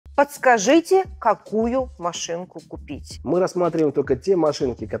Подскажите, какую машинку купить? Мы рассматриваем только те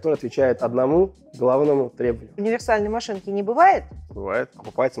машинки, которые отвечают одному главному требованию. Универсальной машинки не бывает? Бывает.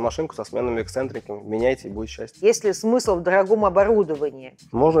 Покупайте машинку со сменными эксцентриками, меняйте, и будет счастье. Есть ли смысл в дорогом оборудовании?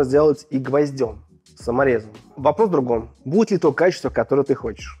 Можно сделать и гвоздем, саморезом. Вопрос в другом. Будет ли то качество, которое ты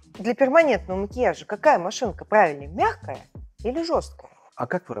хочешь? Для перманентного макияжа какая машинка правильнее? Мягкая или жесткая? А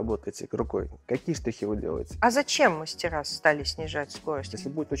как вы работаете рукой? Какие штрихи вы делаете? А зачем мастера стали снижать скорость? Если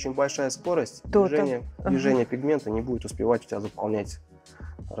будет очень большая скорость, То-то. движение пигмента не будет успевать у тебя заполнять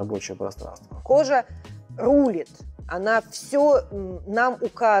рабочее пространство. Кожа рулит, она все нам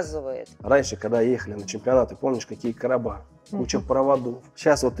указывает. Раньше, когда ехали на чемпионаты, помнишь, какие короба? Куча проводов.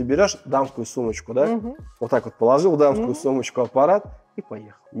 Сейчас вот ты берешь дамскую сумочку, да? Вот так вот положил дамскую сумочку, аппарат и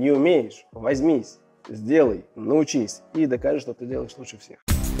поехал. Не умеешь? Возьмись. Сделай, научись и докажи, что ты делаешь лучше всех.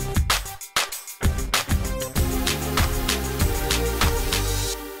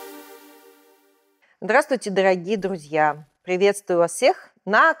 Здравствуйте, дорогие друзья! Приветствую вас всех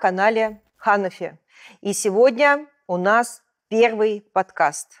на канале Ханафи. И сегодня у нас первый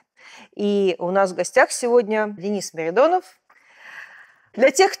подкаст. И у нас в гостях сегодня Денис Миридонов. Для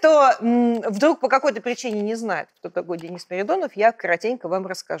тех, кто вдруг по какой-то причине не знает, кто такой Денис Миридонов, я коротенько вам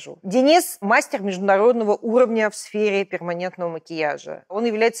расскажу. Денис – мастер международного уровня в сфере перманентного макияжа. Он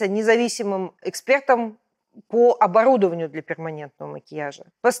является независимым экспертом по оборудованию для перманентного макияжа.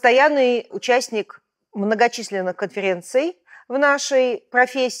 Постоянный участник многочисленных конференций в нашей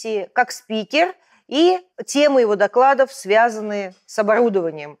профессии как спикер, и темы его докладов связаны с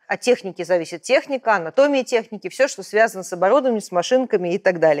оборудованием. От техники зависит техника, анатомия техники, все, что связано с оборудованием, с машинками и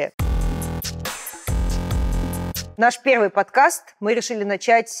так далее. Наш первый подкаст мы решили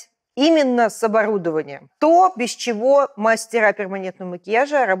начать именно с оборудования. То, без чего мастера перманентного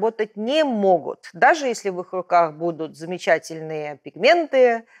макияжа работать не могут. Даже если в их руках будут замечательные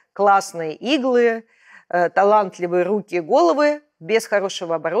пигменты, классные иглы, талантливые руки и головы, без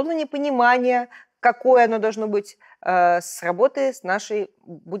хорошего оборудования, понимания, какое оно должно быть, с работой с нашей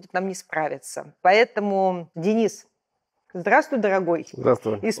будет нам не справиться. Поэтому, Денис, здравствуй, дорогой.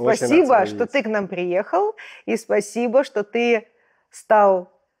 Здравствуй. И спасибо, что ты к нам приехал, и спасибо, что ты стал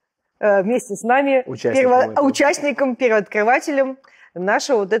вместе с нами участником, первооткрывателем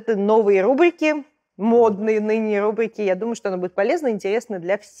нашей вот этой новой рубрики, модной ныне рубрики. Я думаю, что она будет полезна и интересна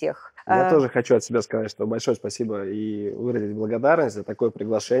для всех. Я тоже хочу от себя сказать, что большое спасибо и выразить благодарность за такое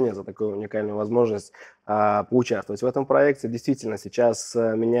приглашение, за такую уникальную возможность поучаствовать в этом проекте. Действительно, сейчас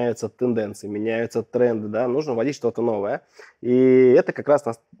меняются тенденции, меняются тренды, да? Нужно вводить что-то новое. И это как раз,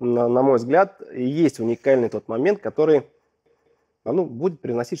 на мой взгляд, и есть уникальный тот момент, который будет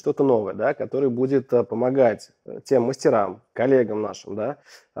приносить что-то новое, да, который будет помогать тем мастерам, коллегам нашим, да,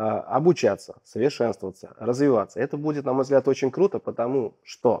 обучаться, совершенствоваться, развиваться. Это будет, на мой взгляд, очень круто, потому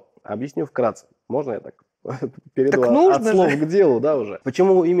что, объясню вкратце, можно я так перейду от слов к делу, да, уже.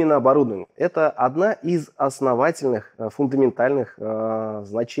 Почему именно оборудование? Это одна из основательных, фундаментальных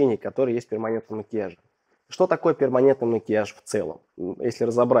значений, которые есть в перманентном макияже. Что такое перманентный макияж в целом? Если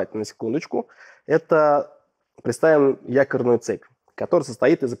разобрать на секундочку, это... Представим якорную цепь, которая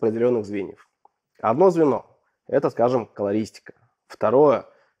состоит из определенных звеньев. Одно звено – это, скажем, колористика. Второе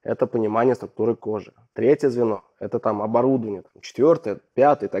 – это понимание структуры кожи. Третье звено – это оборудование. Четвертое,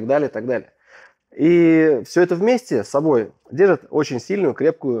 пятое и так далее, и так далее. И все это вместе с собой держит очень сильную,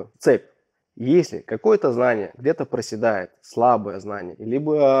 крепкую цепь. Если какое-то знание где-то проседает, слабое знание,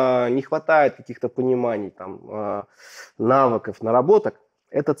 либо не хватает каких-то пониманий, навыков, наработок,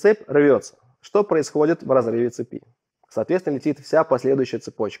 эта цепь рвется. Что происходит в разрыве цепи? Соответственно, летит вся последующая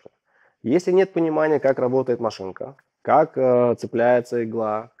цепочка. Если нет понимания, как работает машинка, как цепляется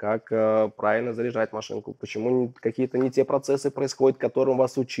игла, как правильно заряжать машинку, почему какие-то не те процессы происходят, которым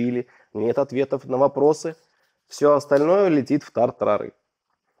вас учили, нет ответов на вопросы, все остальное летит в тартарары.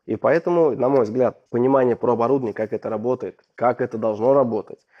 И поэтому, на мой взгляд, понимание про оборудование, как это работает, как это должно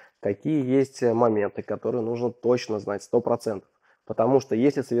работать, какие есть моменты, которые нужно точно знать 100%. Потому что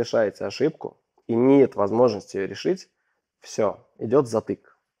если совершаете ошибку и нет возможности ее решить, все, идет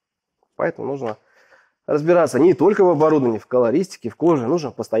затык. Поэтому нужно разбираться не только в оборудовании, в колористике, в коже.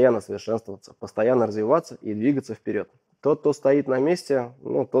 Нужно постоянно совершенствоваться, постоянно развиваться и двигаться вперед. Тот, кто стоит на месте,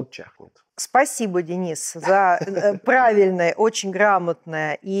 тот чахнет. Спасибо, Денис, за правильное, очень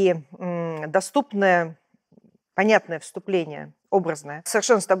грамотное и доступное, понятное вступление, образное.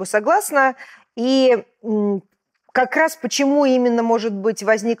 Совершенно с тобой согласна. И... Как раз почему именно, может быть,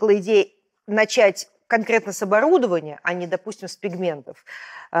 возникла идея начать конкретно с оборудования, а не, допустим, с пигментов.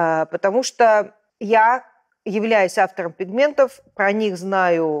 Потому что я являюсь автором пигментов, про них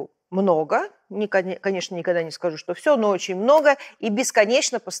знаю много. Конечно, никогда не скажу, что все, но очень много. И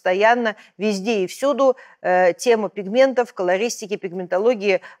бесконечно, постоянно, везде и всюду тема пигментов, колористики,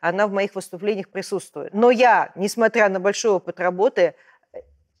 пигментологии, она в моих выступлениях присутствует. Но я, несмотря на большой опыт работы,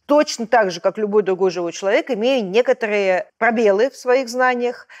 точно так же, как любой другой живой человек, имею некоторые пробелы в своих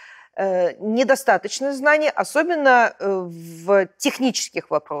знаниях, недостаточные знания, особенно в технических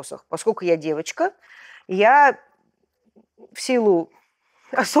вопросах. Поскольку я девочка, я в силу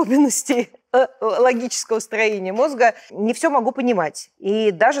особенностей логического строения мозга не все могу понимать.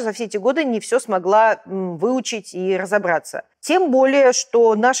 И даже за все эти годы не все смогла выучить и разобраться. Тем более,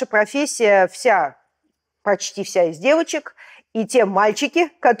 что наша профессия почти вся из девочек, и те мальчики,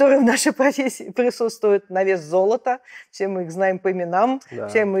 которые в нашей профессии присутствуют, на вес золота. Все мы их знаем по именам, да.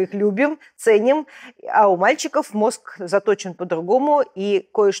 Все мы их любим, ценим. А у мальчиков мозг заточен по-другому, и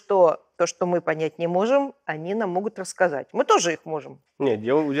кое-что, то, что мы понять не можем, они нам могут рассказать. Мы тоже их можем. Нет,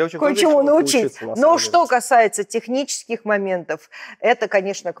 у девочек кое-чему научить. Но что касается технических моментов, это,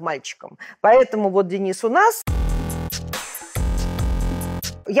 конечно, к мальчикам. Поэтому вот Денис у нас...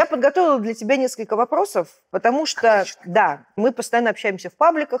 Я подготовила для тебя несколько вопросов, потому что, да, мы постоянно общаемся в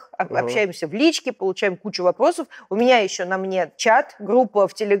пабликах, общаемся в личке, получаем кучу вопросов. У меня еще на мне чат, группа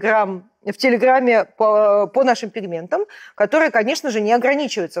в Телеграме по нашим пигментам, которая, конечно же, не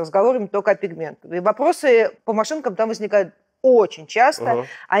ограничивается разговорами только о пигментах. И вопросы по машинкам там возникают очень часто,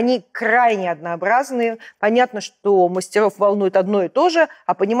 они крайне однообразные. Понятно, что мастеров волнует одно и то же,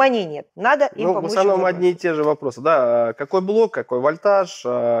 а понимания нет. Надо им помочь. В основном одни и те же вопросы. Да, какой блок, какой вольтаж,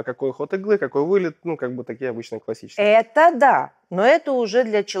 какой ход иглы, какой вылет, такие обычные классические. Это да, но это уже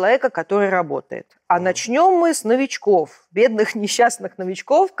для человека, который работает. А начнем мы с новичков, бедных несчастных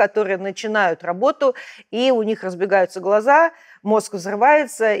новичков, которые начинают работу, и у них разбегаются глаза, мозг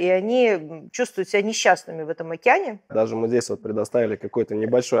взрывается, и они чувствуют себя несчастными в этом океане. Даже мы здесь вот предоставили какой-то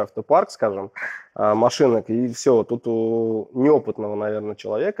небольшой автопарк, скажем, машинок, и все, тут у неопытного, наверное,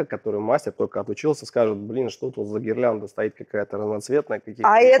 человека, который мастер, только отучился, скажет, что тут за гирлянда стоит какая-то разноцветная, какие-то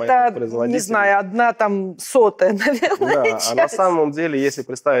это, не знаю, одна там сотая, наверное, Да, а на самом деле, если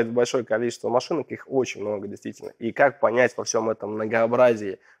представить большое количество машинок, их очень много действительно. И как понять во всем этом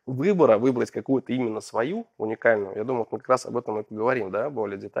многообразии выбора, выбрать какую-то именно свою, уникальную, я думаю, мы как раз об этом и поговорим, да,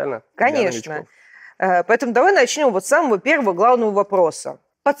 более детально. Конечно. Поэтому давай начнем вот с самого первого главного вопроса.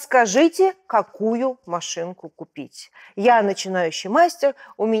 Подскажите, какую машинку купить? Я начинающий мастер,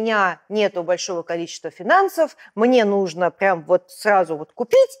 у меня нету большого количества финансов, мне нужно прям вот сразу вот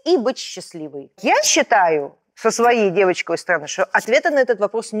купить и быть счастливой. Я считаю, со своей девочковой стороны, что ответа на этот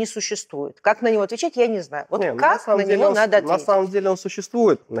вопрос не существует. Как на него отвечать, я не знаю. Как на него надо ответить? На самом деле он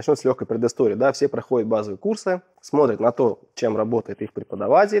существует. Начнем с легкой предыстории. Да? Все проходят базовые курсы, смотрят на то, чем работает их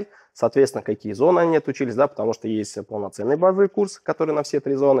преподаватель, соответственно, какие зоны они отучились, да, потому что есть полноценный базовый курс, который на все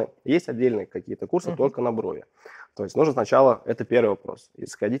 3 зоны, есть отдельные какие-то курсы только на брови. То есть нужно сначала, это первый вопрос,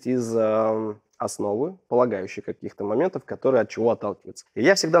 исходить из основы, полагающих каких-то моментов, которые от чего отталкиваются. И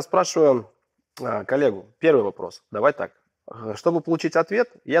я всегда спрашиваю коллегу, первый вопрос, давай так. Чтобы получить ответ,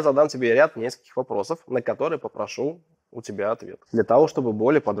 я задам тебе ряд нескольких вопросов, на которые попрошу у тебя ответ, для того, чтобы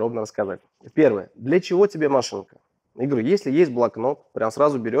более подробно рассказать. Первое. Для чего тебе машинка? Я говорю, если есть блокнот, прям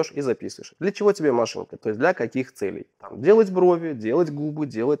сразу берешь и записываешь. Для чего тебе машинка? То есть для каких целей? Делать брови, делать губы,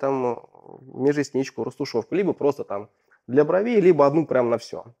 делать межресничку, растушевку, либо просто для бровей, либо одну прям на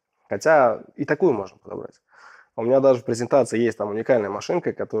все. Хотя и такую можно подобрать. У меня даже в презентации есть уникальная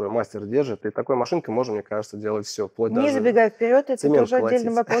машинка, которую мастер держит. И такой машинкой можно, мне кажется, делать все. Вплоть не забегая вперед, это тоже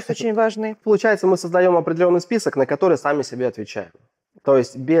отдельный вопрос, очень важный. Получается, мы создаем определенный список, на который сами себе отвечаем. То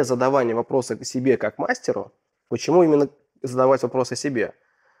есть без задавания вопроса себе как мастеру, почему именно задавать вопросы себе?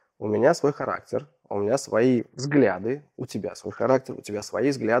 У меня свой характер, у меня свои взгляды, у тебя свой характер, у тебя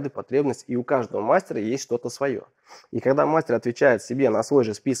свои взгляды, потребности, и у каждого мастера есть что-то свое. И когда мастер отвечает себе на свой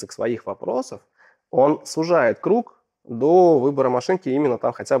же список своих вопросов, он сужает круг до выбора машинки именно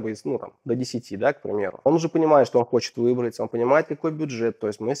хотя бы до 10, да, к примеру. Он уже понимает, что он хочет выбрать, он понимает, какой бюджет. То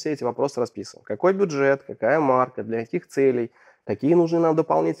есть мы все эти вопросы расписываем. Какой бюджет, какая марка, для каких целей, какие нужны нам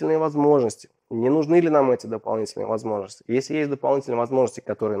дополнительные возможности. Не нужны ли нам эти дополнительные возможности? Если есть дополнительные возможности,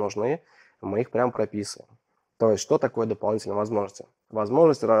 которые нужны, мы их прям прописываем. То есть что такое дополнительные возможности?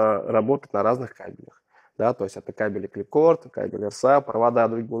 Возможность работать на разных кабелях. Да, то есть это кабели клипкорд, кабели РСА, провода,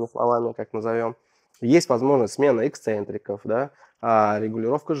 другими словами, как назовем. Есть возможность смены эксцентриков, да,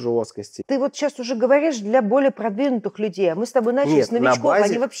 регулировка жесткости. Ты вот сейчас уже говоришь для более продвинутых людей, а мы с тобой начали с новичков,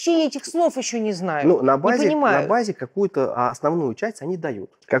 они вообще этих слов еще не знают, на базе, не понимают. На базе какую-то основную часть они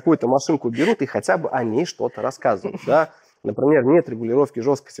дают. Какую-то машинку берут и хотя бы о ней что-то рассказывают, да. Например, нет регулировки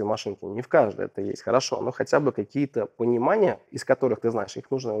жесткости в машинке. Не в каждой это есть. Хорошо, но хотя бы какие-то понимания, из которых ты знаешь,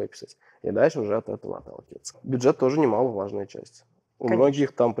 их нужно выписать. И дальше уже от этого отталкиваться. Бюджет тоже немаловажная часть. У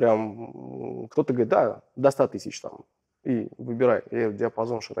многих там прям... Кто-то говорит, да, до 100 тысяч там. И выбирай. И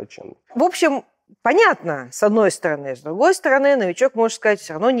диапазон широченный. В общем, понятно, с одной стороны. С другой стороны, новичок может сказать,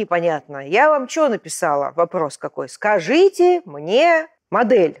 все равно непонятно. Я вам что написала? Вопрос какой? Скажите мне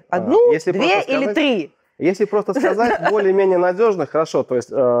модель. Одну, две или три? Если просто сказать, более-менее надежно, хорошо. То есть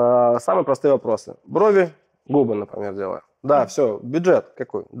самые простые вопросы. Брови, губы, например, делаю. Да, все, бюджет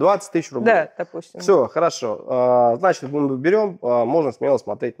какой? 20 тысяч рублей. Да, допустим. Все, хорошо. Значит, мы берем, можно смело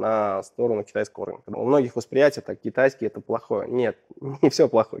смотреть на сторону китайского рынка. У многих восприятия так, китайский это плохое. Нет, не все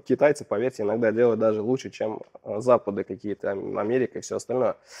плохое. Китайцы, поверьте, иногда делают даже лучше, чем Запады какие-то, Америка и все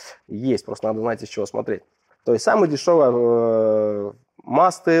остальное. Есть, просто надо знать, из чего смотреть. То есть самый дешевый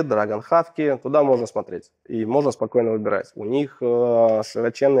масты, драгонхавки, туда можно смотреть. И можно спокойно выбирать. У них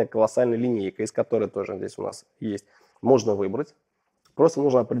широченная колоссальная линейка, из которой тоже здесь у нас есть. Можно выбрать. Просто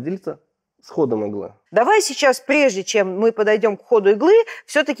нужно определиться с ходом иглы. Давай сейчас, прежде чем мы подойдем к ходу иглы,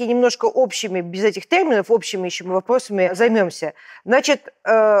 все-таки немножко общими, без этих терминов, общими еще вопросами займемся. Значит,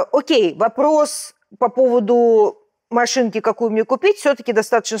 окей, вопрос по поводу машинки, какую мне купить, все-таки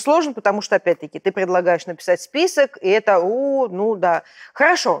достаточно сложен, потому что, опять-таки, ты предлагаешь написать список, и это, ну да.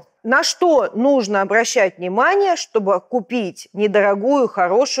 Хорошо. На что нужно обращать внимание, чтобы купить недорогую,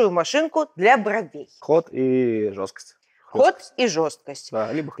 хорошую машинку для бровей? Ход и жесткость. Ход и жесткость.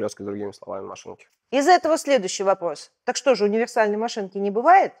 Да, либо хлесткость, другими словами, машинки. Из этого следующий вопрос. Так что же, универсальной машинки не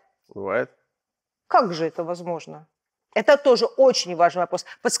бывает? Бывает. Как же это возможно? Это тоже очень важный вопрос.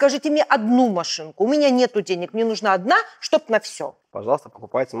 Подскажите мне одну машинку. У меня нету денег, мне нужна одна, чтоб на все. Пожалуйста,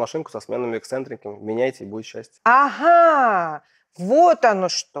 покупайте машинку со сменными эксцентриками, меняйте, и будет счастье. Ага, вот оно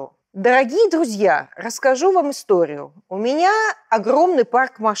что. Дорогие друзья, расскажу вам историю. У меня огромный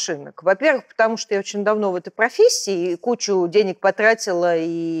парк машинок. Во-первых, потому что я очень давно в этой профессии, и кучу денег потратила,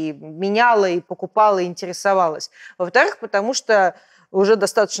 и меняла, и покупала, и интересовалась. Во-вторых, потому что уже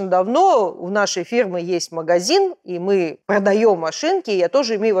достаточно давно у нашей фирмы есть магазин, и мы продаем машинки, и я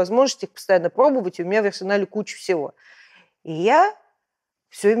тоже имею возможность их постоянно пробовать, и у меня в арсенале куча всего. И я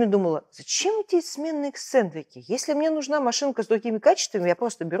все время думала, зачем эти сменные эксцентрики? Если мне нужна машинка с другими качествами, я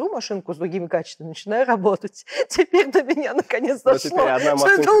просто беру машинку с другими качествами, начинаю работать. Теперь до меня наконец дошло,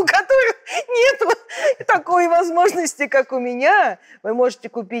 что у которых нет такой возможности, как у меня. Вы можете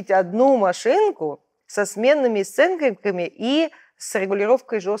купить одну машинку со сменными эксцентриками и с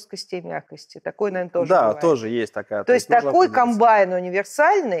регулировкой жесткости и мягкости. Такой, наверное, тоже бывает. Да, тоже есть такая. То есть такой комбайн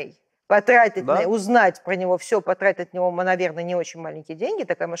универсальный, потратить, узнать про него все, потратить от него, наверное, не очень маленькие деньги.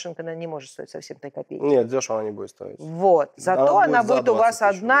 Такая машинка, наверное, не может стоить совсем 3 копейки. Нет, дешево она не будет стоить. Вот. Зато она будет у вас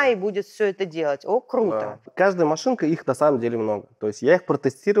одна и будет все это делать. О, круто. Да. Каждая машинка, их на самом деле много. То есть я их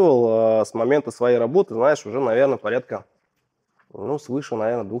протестировал с момента своей работы, знаешь, уже, наверное, порядка, свыше,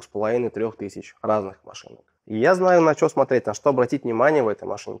 наверное, 2500-3000 тысяч разных машинок. И я знаю, на что смотреть, на что обратить внимание в этой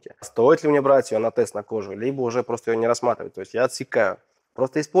машинке. Стоит ли мне брать ее на тест на кожу, либо уже просто ее не рассматривать. То есть я отсекаю.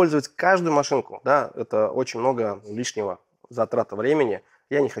 Просто использовать каждую машинку, да, это очень много лишнего затрата времени.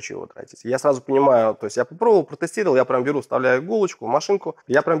 Я не хочу его тратить. Я сразу понимаю, то есть я попробовал, протестировал, я прям беру, вставляю иголочку в машинку,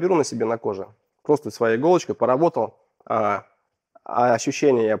 я прям беру на себе на коже. Просто своей иголочкой поработал, а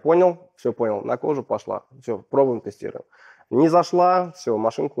ощущения я понял, все понял, на кожу пошла. Все, пробуем, тестируем. Не зашла, все,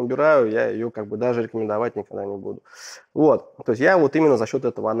 машинку убираю, я ее даже рекомендовать никогда не буду. Вот, то есть я вот именно за счет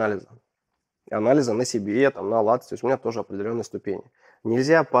этого анализа на себе, на лад, то есть у меня тоже определенные ступени.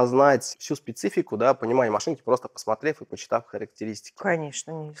 Нельзя познать всю специфику, понимание машинки, просто посмотрев и почитав характеристики.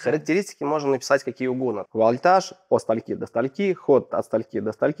 Конечно, нельзя. Характеристики можно написать какие угодно. Вольтаж от стальки до стальки, ход от стальки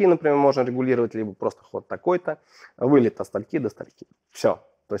до стальки, например, можно регулировать, либо просто ход такой-то, вылет от стальки до стальки. Все.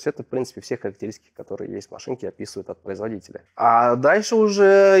 То есть это, в принципе, все характеристики, которые есть в машинке, описывают от производителя. А дальше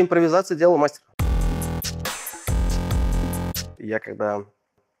уже импровизация дела мастера. Я когда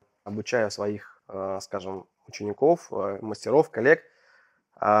обучаю своих, скажем, учеников, мастеров, коллег,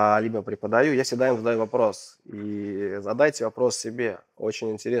 либо преподаю, я всегда им задаю вопрос. И задайте вопрос себе,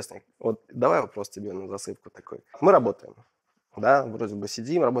 очень интересный. Вот давай вопрос тебе на засыпку такой. Мы работаем, вроде бы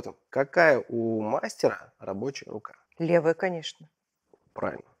сидим, работаем. Какая у мастера рабочая рука? Левая, конечно.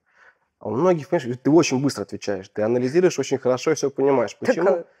 Правильно. А у многих, понимаешь, ты очень быстро отвечаешь, ты анализируешь очень хорошо и все понимаешь.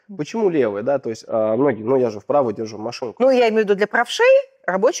 Почему левая, То есть многие, я же вправо держу машинку. Я имею в виду для правшей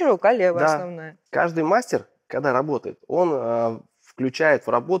рабочая рука левая основная. Каждый мастер, когда работает, он включает в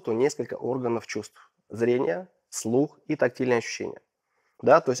работу несколько органов чувств. Зрение, слух и тактильные ощущения.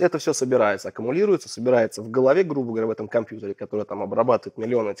 Да, то есть это все собирается, аккумулируется, собирается в голове, грубо говоря, в этом компьютере, который там обрабатывает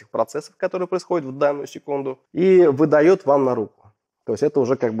миллионы этих процессов, которые происходят в данную секунду, и выдает вам на руку. То есть это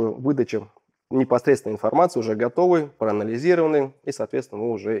уже как бы выдача непосредственной информации, уже готовой, проанализированной, и, соответственно,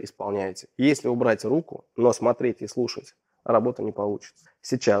 вы уже исполняете. Если убрать руку, но смотреть и слушать, работа не получится.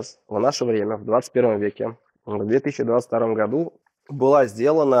 Сейчас, в наше время, в 21 веке, в 2022 году была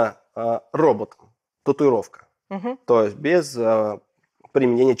сделана роботом татуировка. То есть без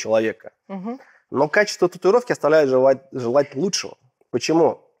применения человека. Но качество татуировки оставляет желать лучшего.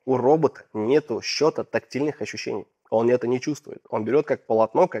 Почему? У робота нету счета тактильных ощущений. Он это не чувствует. Он берет как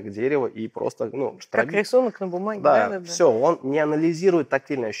полотно, как дерево и просто, как рисунок на бумаге. Да, все, он не анализирует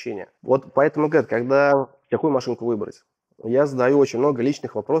тактильные ощущения. Вот поэтому, говорят, когда какую машинку выбрать, я задаю очень много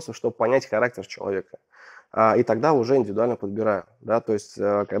личных вопросов, чтобы понять характер человека. И тогда уже индивидуально подбираю. Да? То есть,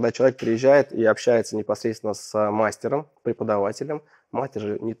 когда человек приезжает и общается непосредственно с мастером, преподавателем, мастер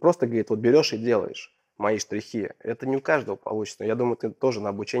же не просто говорит, вот берешь и делаешь мои штрихи. Это не у каждого получится. Я думаю, ты тоже на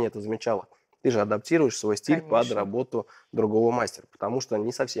обучении это замечала. Ты же адаптируешь свой стиль под работу другого мастера, потому что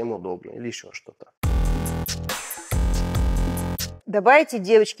не совсем удобно или еще что-то. Давайте,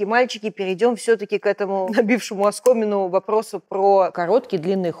 девочки и мальчики, перейдем все-таки к этому набившему оскомину вопросу про короткий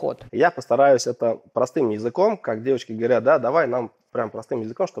длинный ход. Я постараюсь это простым языком, как девочки говорят, да, давай нам прям простым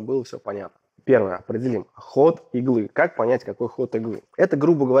языком, чтобы было все понятно. Первое, определим ход иглы. Как понять, какой ход иглы? Это,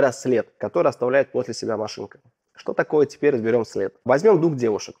 грубо говоря, след, который оставляет после себя машинка. Что такое, теперь разберем след. Возьмем 2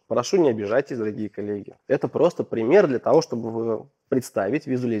 девушек. Прошу, не обижайтесь, дорогие коллеги. Это просто пример для того, чтобы представить,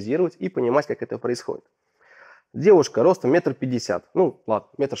 визуализировать и понимать, как это происходит. Девушка ростом 1,50 м. Ладно,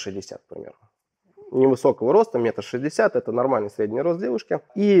 1,60 м, к примеру. Невысокого роста, 1,60 м, это нормальный средний рост девушки.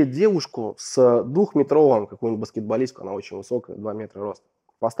 И девушку с 2-метровым, какую-нибудь баскетболистку, она очень высокая, 2 метра роста.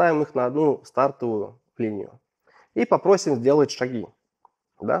 Поставим их на одну стартовую линию. И попросим сделать шаги.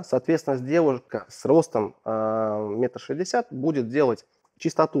 Да? Соответственно, девушка с ростом 1,60 м будет делать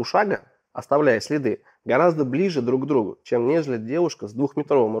частоту шага, оставляя следы, гораздо ближе друг к другу, чем нежели девушка с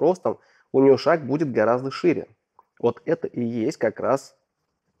 2-метровым ростом, у нее шаг будет гораздо шире. Вот это и есть как раз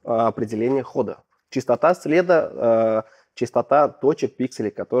определение хода. Частота следа, частота точек, пикселей,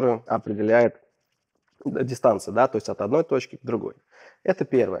 которые определяет дистанцию, да, то есть от одной точки к другой. Это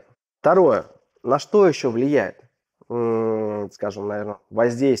первое. Второе. На что еще влияет, скажем, наверное,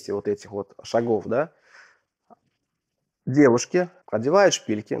 воздействие вот этих вот шагов, да? Девушки одевают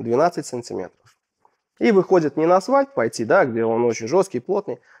шпильки 12 сантиметров и выходят не на асфальт пойти, да, где он очень жесткий,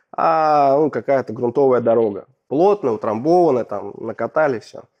 плотный, а какая-то грунтовая дорога. Плотная, утрамбованная, там, накатали,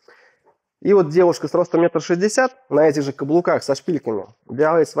 все. И вот девушка с ростом 1,60 м на этих же каблуках со шпильками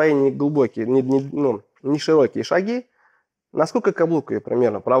делает свои неглубокие, не широкие шаги. Насколько каблук ее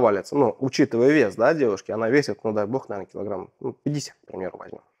примерно провалится? Учитывая вес, да, девушки, она весит, дай бог, наверное, килограмм 50, к примеру,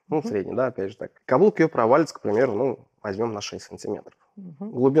 возьмем. Средний, да, опять же так. Каблук ее провалится, к примеру, возьмем на 6 сантиметров.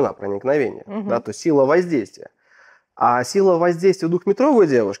 Глубина проникновения, да, то есть сила воздействия. А сила воздействия 2-метровой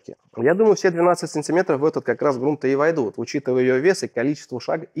девушки, я думаю, все 12 сантиметров в этот как раз грунт и войдут, учитывая ее вес и количество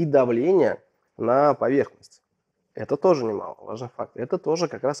шага и давление на поверхность. Это тоже немаловажный факт. Это тоже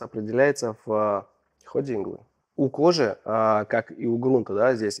как раз определяется в ходе иглы. У кожи, как и у грунта,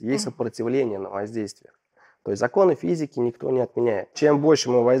 да, здесь есть сопротивление на воздействие. То есть законы физики никто не отменяет. Чем больше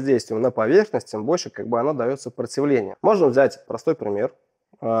мы воздействуем на поверхность, тем больше оно дает сопротивление. Можно взять простой пример.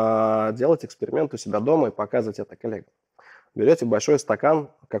 Делать эксперимент у себя дома и показывать это коллегам. Берете большой стакан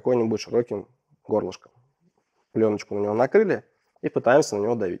какой-нибудь широким горлышком. Пленочку на него накрыли и пытаемся на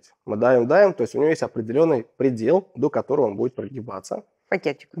него давить. Мы давим, то есть у него есть определенный предел, до которого он будет прогибаться.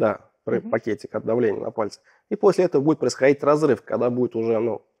 Пакетик. Да, пакетик от давления на пальцы. И после этого будет происходить разрыв, когда будет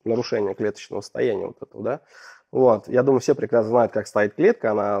уже нарушение клеточного состояния вот этого, да. Вот. Я думаю, все прекрасно знают, как стоит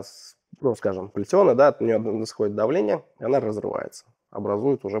клетка. Она, плетеная, да, от нее исходит давление, и она разрывается.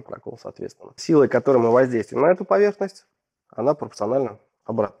 Образует уже прокол, соответственно. Силой, которой мы воздействуем на эту поверхность, она пропорциональна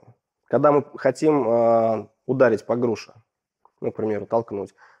обратно. Когда мы хотим ударить по груше, к примеру,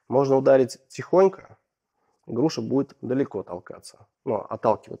 толкнуть, можно ударить тихонько, груша будет далеко толкаться,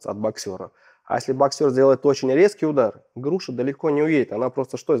 отталкиваться от боксера. А если боксер сделает очень резкий удар, груша далеко не уедет. Она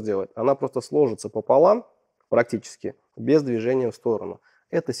просто что сделает? Она просто сложится пополам, практически, без движения в сторону.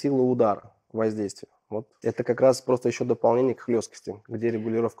 Это сила удара, воздействия. Вот. Это как раз просто еще дополнение к хлесткости, где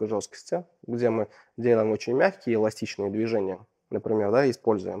регулировка жесткости, где мы делаем очень мягкие эластичные движения, например, да,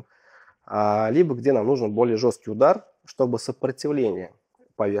 используем, либо где нам нужен более жесткий удар, чтобы сопротивление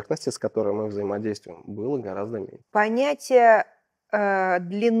поверхности, с которой мы взаимодействуем, было гораздо меньше. Понятие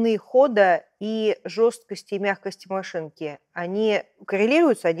длины хода и жесткости и мягкости машинки, они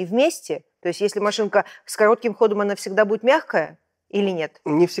коррелируются, они вместе? То есть если машинка с коротким ходом, она всегда будет мягкая? или нет?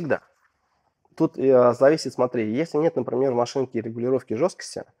 Не всегда. Тут зависит, смотри, если нет, например, в машинке регулировки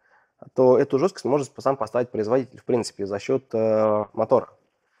жесткости, то эту жесткость может сам поставить производитель, в принципе, за счет мотора.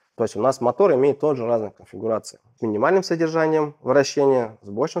 То есть у нас мотор имеет тоже разные конфигурации. С минимальным содержанием вращения, с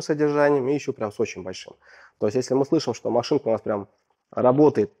большим содержанием и еще прям с очень большим. То есть если мы слышим, что машинка у нас прям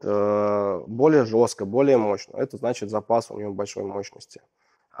работает более жестко, более мощно, это значит запас у нее большой мощности.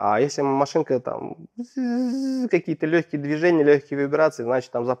 А если машинка там какие-то легкие движения, легкие вибрации,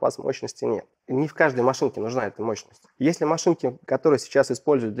 значит там запас мощности нет. Не в каждой машинке нужна эта мощность. Если машинки, которые сейчас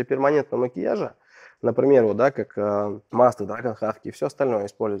используют для перманентного макияжа, например, вот, да, как Мастер, Ольга Ханафи и все остальное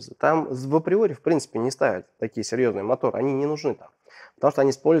используется, там в априори, в принципе, не ставят такие серьезные моторы, они не нужны там, потому что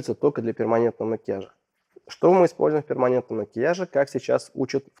они используются только для перманентного макияжа. Что мы используем в перманентном макияже, как сейчас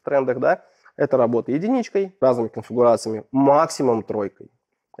учат в трендах, да, это работа единичкой, разными конфигурациями, максимум тройкой.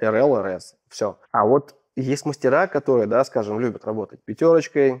 РЛ, РС, все. А вот есть мастера, которые, да, скажем, любят работать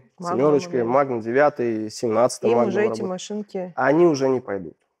пятерочкой, семерочкой, магнум 9, 17 магнум. Им уже эти машинки... Они уже не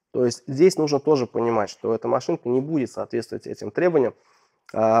пойдут. То есть здесь нужно тоже понимать, что эта машинка не будет соответствовать этим требованиям.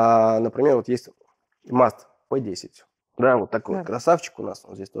 Например, вот есть Мастер P10. Да, вот такой красавчик у нас,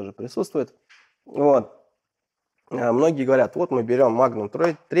 он здесь тоже присутствует. Вот. Многие говорят, вот мы берем магнум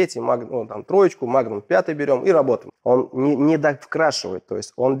 3, магнум, там, троечку, магнум 5 берем и работаем. Он не довкрашивает, то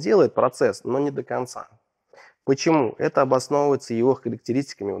есть он делает процесс, но не до конца. Почему? Это обосновывается его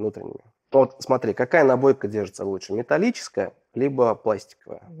характеристиками внутренними. Вот смотри, какая набойка держится лучше, металлическая либо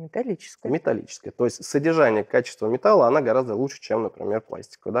пластиковая? Металлическая. Металлическая. То есть содержание, качество металла, она гораздо лучше, чем, например,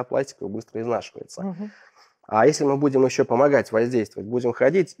 пластиковая. Да, пластиковая быстро изнашивается. Угу. А если мы будем еще помогать воздействовать, будем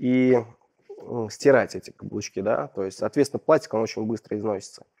ходить и стирать эти каблучки, да, то есть, соответственно, пластик, он очень быстро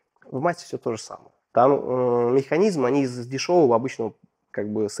износится. В массе все то же самое. Там механизмы, они из дешевого обычного как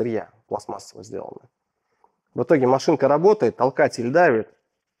бы сырья пластмассового сделаны. В итоге машинка работает, толкатель давит,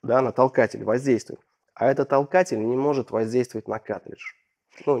 да, на толкатель воздействует, а этот толкатель не может воздействовать на картридж.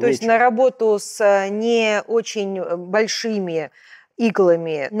 То есть на работу с не очень большими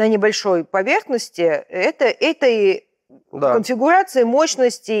иглами на небольшой поверхности этой конфигурации,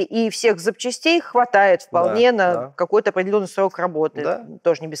 мощности и всех запчастей хватает вполне на какой-то определенный срок работы,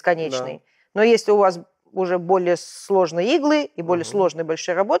 тоже не бесконечный. Да. Но если у вас уже более сложные иглы и более сложные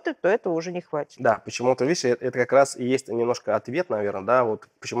большие работы, то этого уже не хватит. Да, почему-то, видишь, это как раз и есть немножко ответ, наверное, да, вот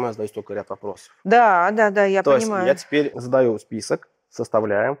почему я задаю столько ряд вопросов. Да, я понимаю. То есть я теперь задаю список,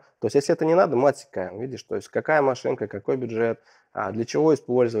 составляем. То есть если это не надо, мы отсекаем, видишь, то есть какая машинка, какой бюджет, для чего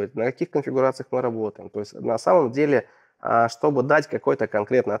использовать, на каких конфигурациях мы работаем. То есть на самом деле, чтобы дать какой-то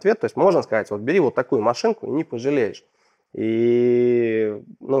конкретный ответ, то есть можно сказать, вот бери вот такую машинку и не пожалеешь. И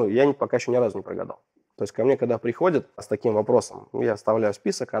я пока еще ни разу не прогадал. То есть ко мне, когда приходят с таким вопросом, я оставляю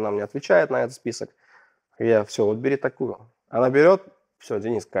список, она мне отвечает на этот список. Я все, вот бери такую. Она берет, все,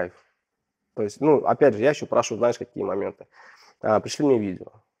 Денис, кайф. То есть, опять же, я еще прошу, знаешь, какие моменты. Пришли мне видео,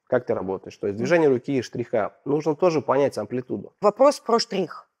 как ты работаешь. То есть движение руки и штриха. Нужно тоже понять амплитуду. Вопрос про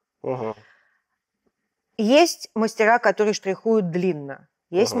штрих. Угу. Есть мастера, которые штрихуют длинно.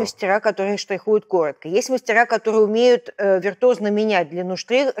 Есть мастера, которые штрихуют коротко. Есть мастера, которые умеют виртуозно менять длину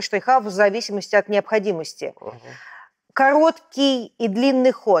штриха в зависимости от необходимости. Короткий и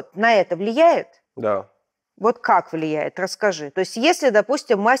длинный ход на это влияет? Да. Вот как влияет? Расскажи. То есть если,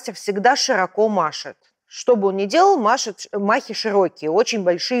 допустим, мастер всегда широко машет, что бы он ни делал, махи широкие, очень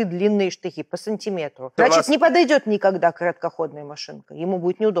большие длинные штрихи по сантиметру. Значит, не подойдет никогда короткоходная машинка. Ему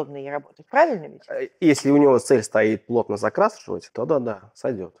будет неудобно ей работать. Правильно ведь? Если у него цель стоит плотно закрашивать, то да,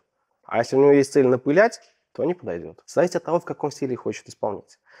 сойдет. А если у него есть цель напылять, то не подойдет. Зависит от того, в каком стиле хочет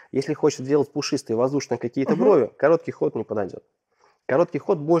исполнять. Если хочет делать пушистые, воздушные какие-то брови, короткий ход не подойдет. Короткий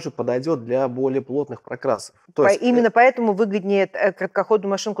ход больше подойдет для более плотных прокрасов. То есть, именно поэтому выгоднее короткоходную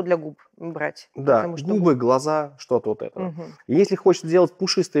машинку для губ брать. Да, губы, глаза, что-то вот это. Если хочешь делать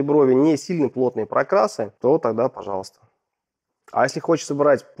пушистые брови, не сильно плотные прокрасы, то тогда пожалуйста. А если хочется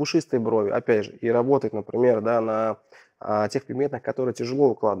брать пушистые брови, опять же, и работать, например, на тех пигментах, которые тяжело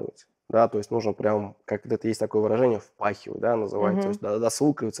укладывать, да, то есть нужно прям, как это есть такое выражение, впахивать, да, называют, то есть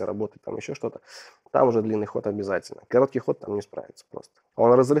досвыкиваться, работать, там еще что-то. Там уже длинный ход обязательно. Короткий ход там не справится просто.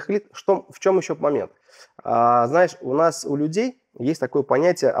 Он разрыхлит. В чем еще момент? Знаешь, у людей есть такое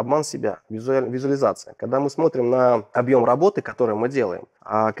понятие обман себя, визуализация. Когда мы смотрим на объем работы, который мы делаем,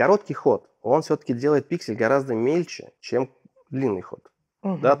 короткий ход, он все-таки делает пиксель гораздо мельче, чем длинный ход.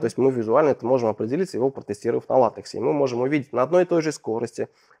 Да, то есть мы визуально это можем определить, его протестировав на латексе. И мы можем увидеть на одной и той же скорости,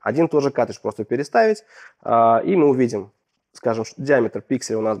 один и тот же картридж просто переставить, и мы увидим, скажем, диаметр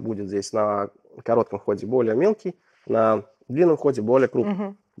пикселя у нас будет здесь на коротком ходе более мелкий, на длинном ходе более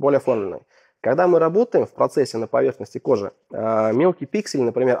крупный, более оформленный. Когда мы работаем в процессе на поверхности кожи, мелкий пиксель,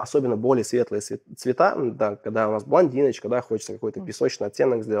 например, особенно более светлые цвета, да, когда у нас блондиночка, да, хочется какой-то песочный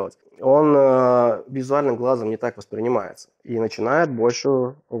оттенок сделать, он визуальным глазом не так воспринимается и начинает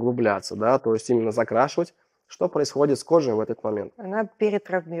больше углубляться, да, то есть именно закрашивать. Что происходит с кожей в этот момент? Она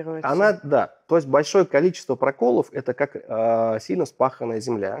перетравмируется. Да, то есть большое количество проколов – это как сильно вспаханная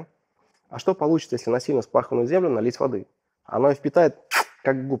земля. А что получится, если на сильно вспаханную землю налить воды? Она ее впитает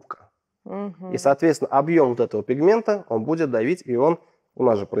как губка. И, соответственно, объем вот этого пигмента, он будет давить, и у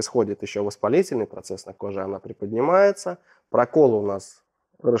нас же происходит еще воспалительный процесс на коже, она приподнимается, проколы у нас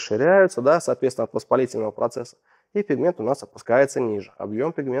расширяются, да, соответственно, от воспалительного процесса, и пигмент у нас опускается ниже,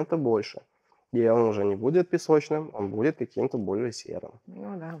 объем пигмента больше. И он уже не будет песочным, он будет каким-то более серым.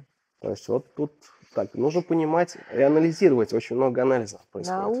 Ну да. То есть вот тут так, нужно понимать и анализировать, очень много анализов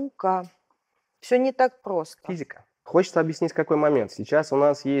происходит. Наука. Все не так просто. Физика. Хочется объяснить, какой момент. Сейчас у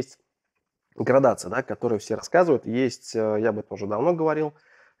нас есть градация, да, которую все рассказывают. Есть, я об этом уже давно говорил,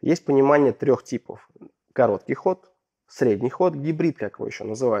 есть понимание 3 типов. Короткий ход, средний ход, гибрид, как его еще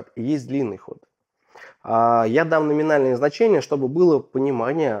называют, и есть длинный ход. Я дам номинальные значения, чтобы было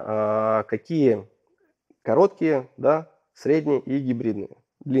понимание, какие короткие, да, средние и гибридные,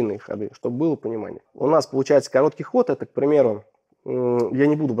 длинные ходы, чтобы было понимание. У нас получается короткий ход, это, к примеру, я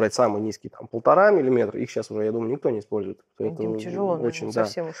не буду брать самый низкий, там, 1,5 миллиметра, их сейчас уже, я думаю, никто не использует. Им тяжело, очень,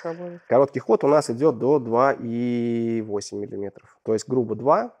 совсем уж работает. Короткий ход у нас идет до 2,8 миллиметров, то есть грубо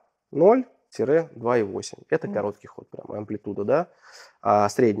 2, 0-2,8. Это короткий ход, прям амплитуда, да. А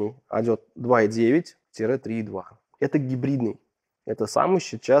средний идет 2,9-3,2. Это гибридный. Это самый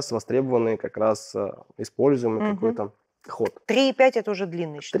сейчас востребованный, как раз используемый какой-то ход. 3,5 это уже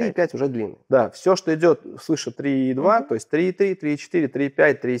длинный, считается. 3,5 уже длинный. Да, все, что идет свыше 3,2, то есть 3,3, 3,4,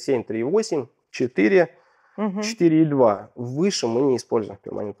 3,5, 3,7, 3,8, 4, 4,2. Выше мы не используем в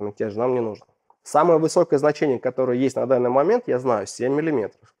перманентном макияже, нам не нужно. Самое высокое значение, которое есть на данный момент, я знаю, 7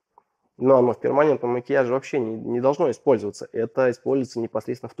 миллиметров. Но оно в перманентном макияже вообще не должно использоваться. Это используется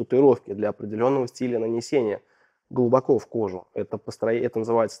непосредственно в татуировке для определенного стиля нанесения глубоко в кожу. Это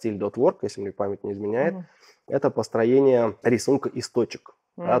называется стиль dot work, если мне память не изменяет. Это построение рисунка из точек.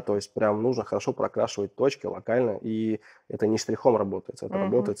 Да, то есть прям нужно хорошо прокрашивать точки локально, и это не штрихом работает, это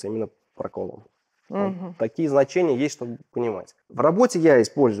работает именно проколом. Вот такие значения есть, чтобы понимать. В работе я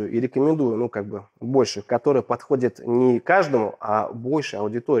использую и рекомендую, больше, которые подходят не каждому, а большей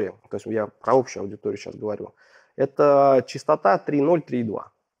аудитории. То есть я про общую аудиторию сейчас говорю. Это частота 3,0, 3,2.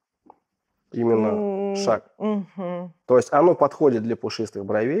 Именно шаг. То есть оно подходит для пушистых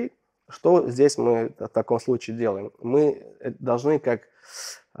бровей. Что здесь мы в таком случае делаем? Мы должны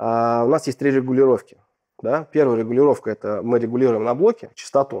у нас есть 3 регулировки. Да? Первая регулировка – это мы регулируем на блоке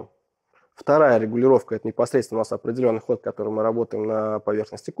частоту. Вторая регулировка – это непосредственно у нас определенный ход, который мы работаем на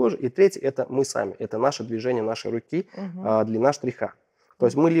поверхности кожи. И третья – это мы сами. Это наше движение нашей руки, длина штриха. То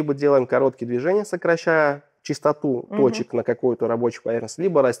есть мы либо делаем короткие движения, сокращая частоту точек на какую-то рабочую поверхность,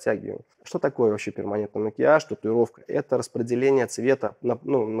 либо растягиваем. Что такое вообще перманентный макияж, татуировка? Это распределение цвета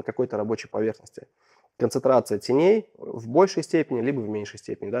на какой-то рабочей поверхности. Концентрация теней в большей степени, либо в меньшей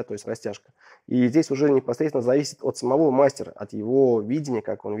степени, да, то есть растяжка. И здесь уже непосредственно зависит от самого мастера, от его видения,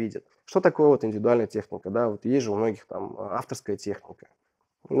 как он видит. Что такое вот индивидуальная техника, да, вот есть же у многих там авторская техника.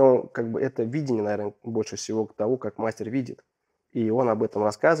 Но это видение, наверное, больше всего того, как мастер видит. И он об этом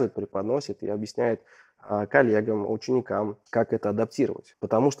рассказывает, преподносит и объясняет коллегам, ученикам, как это адаптировать.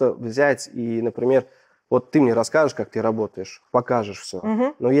 Потому что взять и, например, вот ты мне расскажешь, как ты работаешь, покажешь все,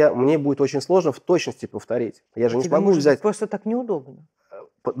 но мне будет очень сложно в точности повторить. Я же не смогу взять... Просто так неудобно.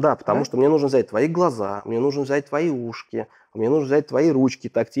 Да, потому что мне нужно взять твои глаза, мне нужно взять твои ушки, мне нужно взять твои ручки,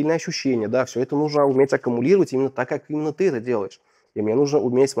 тактильные ощущения, да, все это нужно уметь аккумулировать именно так, как именно ты это делаешь. И мне нужно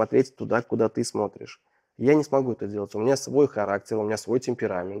уметь смотреть туда, куда ты смотришь. Я не смогу это делать. У меня свой характер, у меня свой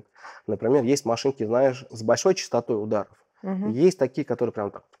темперамент. Например, есть машинки, знаешь, с большой частотой ударов. Есть такие, которые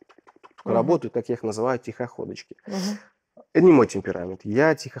прям так работают, как я их называю, тихоходочки. Это не мой темперамент.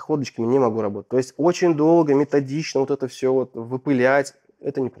 Я тихоходочками не могу работать. То есть очень долго, методично вот это все выпылять,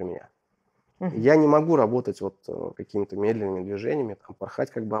 это не про меня. Я не могу работать какими-то медленными движениями,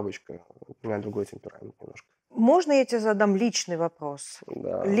 порхать как бабочка. У меня другой темперамент немножко. Можно я тебе задам личный вопрос?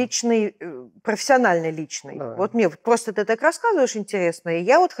 Да. Личный, профессиональный личный. Да. Вот мне просто ты так рассказываешь интересно, и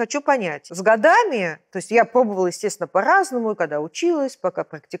я хочу понять. С годами, то есть я пробовала, естественно, по-разному, когда училась, пока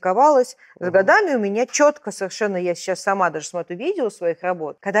практиковалась. С годами у меня четко совершенно, я сейчас сама даже смотрю видео своих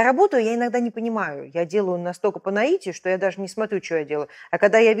работ. Когда работаю, я иногда не понимаю. Я делаю настолько по наитию, что я даже не смотрю, что я делаю. А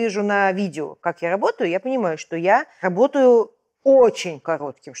когда я вижу на видео, как я работаю, я понимаю, что я работаю очень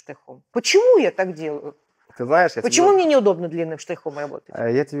коротким штрихом. Почему я так делаю? Ты знаешь, Почему мне неудобно длинным штрихом работать?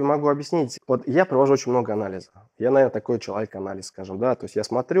 Я тебе могу объяснить. Вот я провожу очень много анализа. Я, наверное, такой человек-анализ, скажем, да. То есть я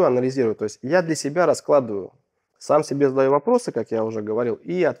смотрю, анализирую. То есть я для себя раскладываю, сам себе задаю вопросы, как я уже говорил,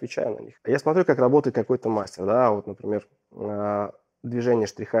 и отвечаю на них. Я смотрю, как работает какой-то мастер, да. Вот, например, движения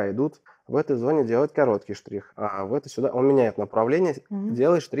штриха идут. В этой зоне делает короткий штрих, а в этой сюда. Он меняет направление,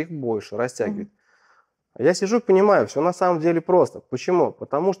 делает штрих больше, растягивает. Я сижу и понимаю, все на самом деле просто. Почему?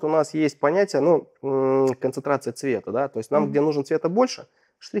 Потому что у нас есть понятие, концентрация цвета, да, то есть нам, где нужен цвета больше,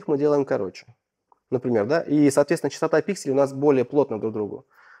 штрих мы делаем короче, например, да, и, соответственно, частота пикселей у нас более плотна друг к другу.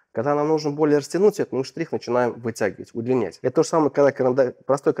 Когда нам нужно более растянуть цвет, мы штрих начинаем вытягивать, удлинять. Это то же самое, когда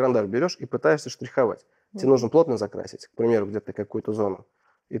простой карандаш берешь и пытаешься штриховать. Тебе нужно плотно закрасить, к примеру, где-то какую-то зону,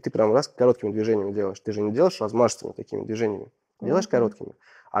 и ты прям раз короткими движениями делаешь. Ты же не делаешь размашистыми такими движениями, делаешь короткими.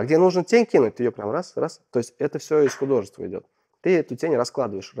 А где нужно тень кинуть, ты ее прям раз. То есть это все из художества идет. Ты эту тень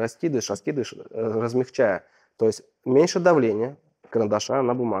раскладываешь, раскидываешь, размягчая. То есть меньше давления карандаша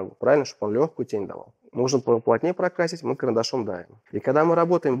на бумагу. Правильно, чтобы он легкую тень давал. Нужно плотнее прокрасить, мы карандашом давим. И когда мы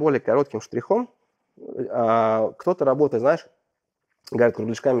работаем более коротким штрихом, кто-то работает, знаешь, говорят,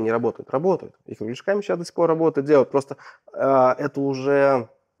 кругляшками не работают. Работают. И кругляшками сейчас до сих пор работают, делают. Просто это уже...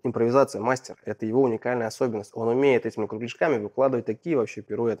 импровизация мастер, это его уникальная особенность. Он умеет этими кругляшками выкладывать такие вообще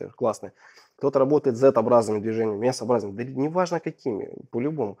пируэты классные. Кто-то работает Z-образными движениями, S-образными, да неважно какими,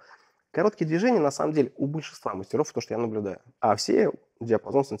 по-любому. Короткие движения, на самом деле, у большинства мастеров, то, что я наблюдаю. А все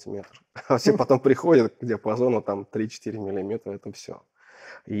диапазон сантиметр. А все потом приходят к диапазону там 3-4 миллиметра, это все.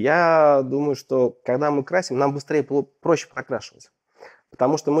 Я думаю, что когда мы красим, нам быстрее, проще прокрашивать.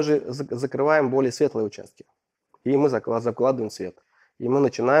 Потому что мы же закрываем более светлые участки. И мы закладываем цвет. И мы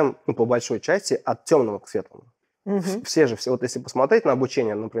начинаем, по большой части, от темного к светлому. Все, вот если посмотреть на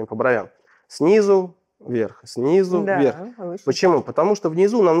обучение, например, по бровям, снизу вверх, снизу вверх. Почему? Потому что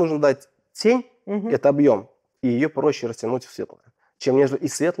внизу нам нужно дать тень, это объем, и ее проще растянуть в светлое, чем нежели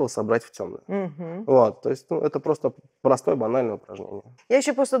из светлого собрать в темное. Вот, то есть это просто простое, банальное упражнение. Я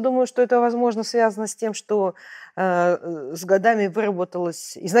еще просто думаю, что это, возможно, связано с тем, что с годами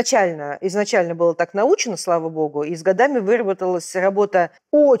выработалась... Изначально было так научено, слава богу, и с годами выработалась работа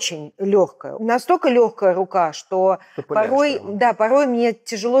очень легкая. Настолько легкая рука, что порой мне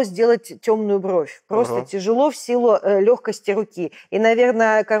тяжело сделать темную бровь. Просто тяжело в силу легкости руки. И,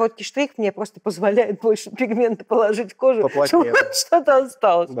 наверное, короткий штрих мне просто позволяет больше пигмента положить в кожу, чтобы что-то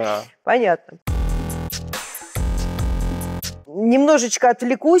осталось. Да. Понятно. Немножечко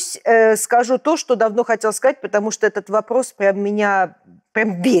отвлекусь, скажу то, что давно хотела сказать, потому что этот вопрос меня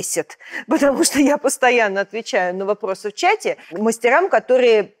бесит, потому что я постоянно отвечаю на вопросы в чате мастерам,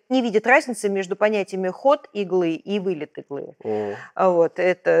 которые не видят разницы между понятиями ход иглы и вылет иглы. Вот,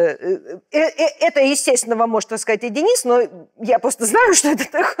 это, естественно, вам может рассказать и Денис, но я просто знаю, что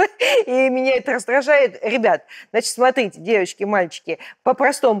это такое, и меня это раздражает. Ребят, значит, смотрите, девочки, мальчики,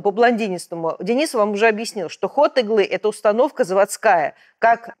 по-простому, по-блондинистому, Денис вам уже объяснил, что ход иглы – это установка заводская,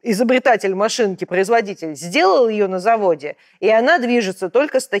 как изобретатель машинки, производитель, сделал ее на заводе, и она движется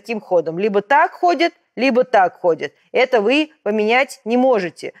только с таким ходом. Либо так ходит, либо так ходит. Это вы поменять не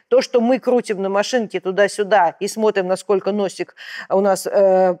можете. То, что мы крутим на машинке туда-сюда и смотрим, насколько носик у нас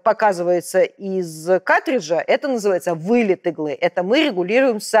показывается из картриджа, это называется вылет иглы. Это мы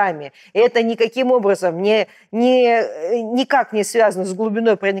регулируем сами. Это никаким образом никак не связано с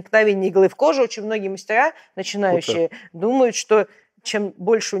глубиной проникновения иглы в кожу. Очень многие мастера, начинающие, думают, что чем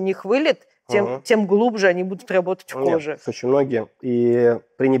больше у них вылет, тем глубже они будут работать в коже. Нет, очень многие и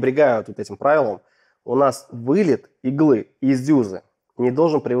пренебрегают вот этим правилом. У нас вылет иглы из дюзы не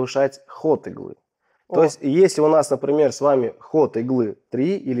должен превышать ход иглы. То есть, если у нас, например, с вами ход иглы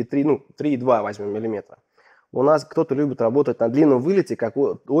 3 или 3,2 возьмем миллиметра, у нас кто-то любит работать на длинном вылете, как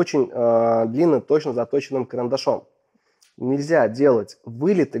очень длинным, точно заточенным карандашом. Нельзя делать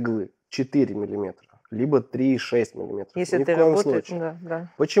вылет иглы 4 миллиметра, либо 3,6 миллиметров. Если ни ты в коем работаешь, случае.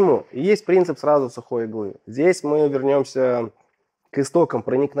 Да. Почему? Есть принцип сразу сухой иглы. Здесь мы вернемся к истокам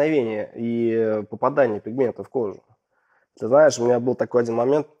проникновения и попадания пигмента в кожу. Ты знаешь, у меня был такой один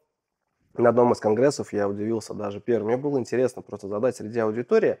момент на одном из конгрессов, я удивился даже первым. Мне было интересно просто задать среди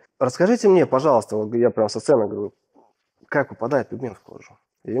аудитории. Расскажите мне, пожалуйста, вот я прям со сцены говорю, как попадает пигмент в кожу?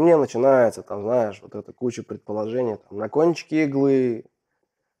 И мне начинается, там, знаешь, вот эта куча предположений, там, на кончике иглы.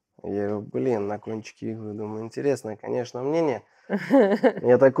 Я говорю, на кончике иглы. Думаю, интересное, конечно, мнение.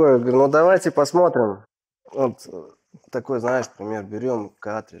 Я такой, говорю, ну давайте посмотрим. Вот такой, знаешь, пример, берем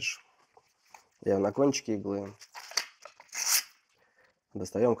картридж. Я на кончике иглы.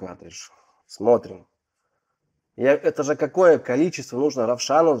 Достаем картридж. Смотрим. Это же какое количество нужно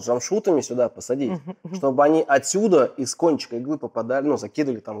равшанов с джамшутами сюда посадить, чтобы они отсюда из кончика иглы попадали,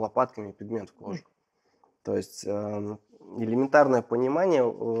 закидывали там лопатками пигмент в кожу. То есть элементарное понимание,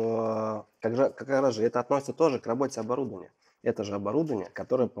 как раз же это относится тоже к работе оборудования. Это же оборудование,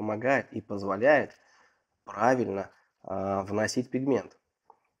 которое помогает и позволяет правильно вносить пигмент.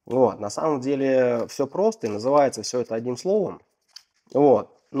 Вот. На самом деле все просто, и называется все это одним словом.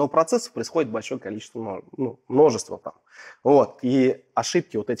 Вот. Но процессов происходит большое количество, множество там. Вот. И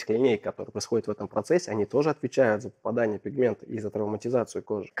ошибки вот этих линеек, которые происходят в этом процессе, они тоже отвечают за попадание пигмента и за травматизацию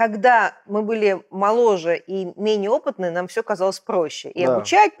кожи. Когда мы были моложе и менее опытные, нам все казалось проще. И Да.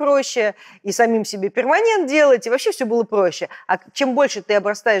 обучать проще, и самим себе перманент делать, и вообще все было проще. А чем больше ты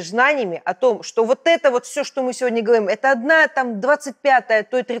обрастаешь знаниями о том, что вот это вот все, что мы сегодня говорим, это одна там 25-я,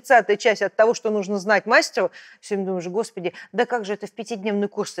 то и 30-я часть от того, что нужно знать мастеру, все время думаешь, господи, да как же это в 5-дневный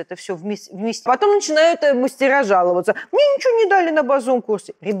курс, это все вместе. Потом начинают мастера жаловаться. Мне ничего не дали на базовом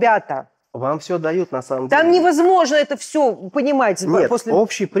курсе. Ребята, вам все дают на самом деле. там невозможно это все понимать. Нет, после...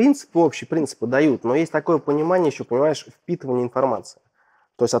 общие принципы дают, но есть такое понимание еще, понимаешь, впитывание информации.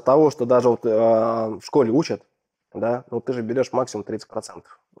 То есть от того, что даже вот, в школе учат, да, ну ты же берешь максимум 30%.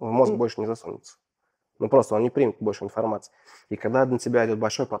 В мозг больше не засунется. Ну просто он не примет больше информации. И когда на тебя идет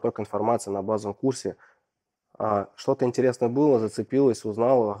большой поток информации на базовом курсе, что-то интересное было, зацепилось,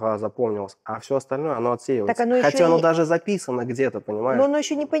 узнал, запомнилось. А все остальное, оно отсеивается. Хотя оно даже записано где-то, понимаешь? Но оно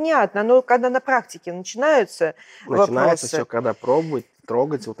еще непонятно. Но когда на практике начинаются Начинается вопросы... все, когда пробовать,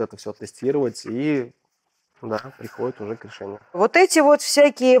 трогать, вот это все тестировать, и да, приходит уже к решению. Вот эти вот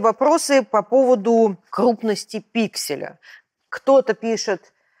всякие вопросы по поводу крупности пикселя. Кто-то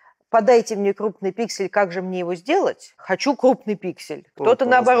пишет, подайте мне крупный пиксель, как же мне его сделать? Хочу крупный пиксель. Кто-то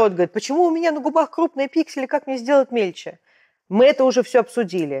наоборот говорит, почему у меня на губах крупные пиксели, как мне сделать мельче? Мы это уже все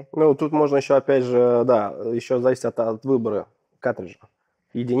обсудили. Ну, тут можно еще, опять же, да, еще зависит от выбора картриджа.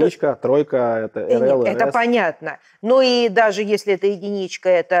 Единичка, тройка, это RL, Это RS. понятно. Но и даже если это единичка,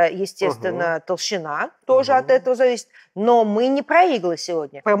 это, естественно, толщина, тоже от этого зависит. Но мы не про иглы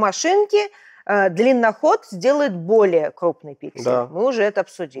сегодня. Про машинки длинноход сделает более крупный пиксель. Да. Мы уже это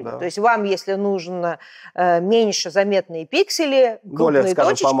обсудили. Да. То есть вам, если нужно меньше заметные пиксели, более, крупные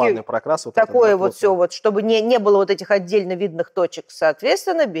скажем, точечки, помадный прокрас. Вот такое вот все, вот, чтобы не было вот этих отдельно видных точек,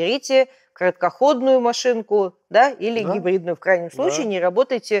 соответственно, берите короткоходную машинку, да, или гибридную в крайнем случае, не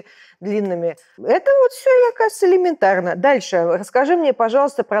работайте длинными. Это вот все, мне кажется, элементарно. Дальше. Расскажи мне,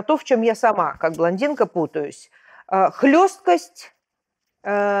 пожалуйста, про то, в чем я сама, как блондинка, путаюсь. Хлесткость,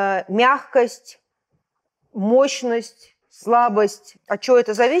 мягкость, мощность, слабость. От чего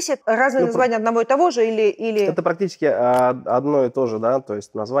это зависит? Разные названия одного и того же или... Это практически одно и то же, да, то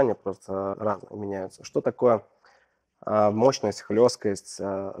есть названия просто разные меняются. Что такое мощность, хлесткость,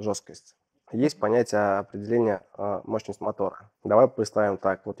 жесткость? Есть понятие определения мощность мотора. Давай представим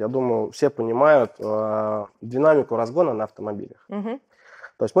так. Вот я думаю, все понимают динамику разгона на автомобилях.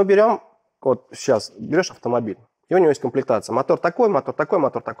 То есть мы берем, вот сейчас берешь автомобиль, и у него есть комплектация. Мотор такой, мотор такой,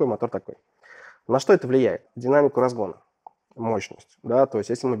 мотор такой, мотор такой. На что это влияет? Динамику разгона, мощность. Да? То есть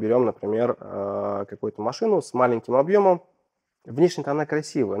если мы берем, например, какую-то машину с маленьким объемом, внешне-то она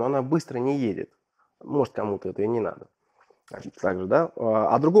красивая, но она быстро не едет. Может, кому-то это и не надо. Так же, да?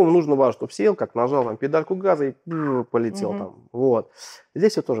 А другому нужно важно, чтобы сел, как нажал там педальку газа и полетел там. Вот.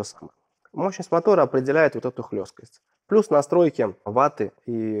 Здесь все то же самое. Мощность мотора определяет вот эту хлесткость. Плюс настройки ватты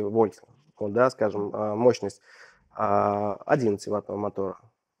и вольты. Вот, да, скажем, мощность 11-ваттного мотора.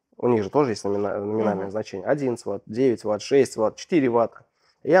 У них же тоже есть номинальное значение. 11 ватт, 9 ватт, 6 ватт, 4 ватта.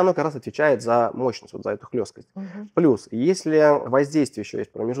 И оно как раз отвечает за мощность, вот за эту хлесткость. Плюс, если воздействие еще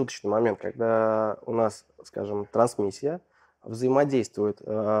есть промежуточный момент, когда у нас, скажем, трансмиссия взаимодействует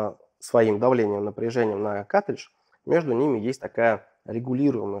своим давлением, напряжением на картридж, между ними есть такая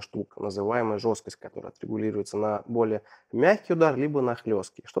регулируемая штука, называемая жесткость, которая отрегулируется на более мягкий удар, либо на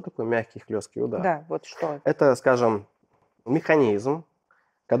хлесткий. Что такое мягкий хлесткий удар? Да, вот что. Это, скажем, механизм.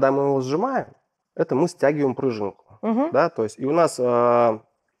 Когда мы его сжимаем, это мы стягиваем пружинку. Да? То есть и у нас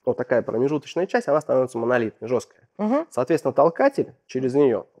вот такая промежуточная часть, она становится монолитной, жесткая. Соответственно, толкатель через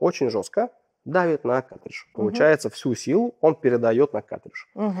нее очень жестко давит на картридж. Получается, всю силу он передает на картридж.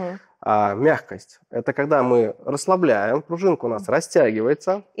 Мягкость – это когда мы расслабляем, пружинка у нас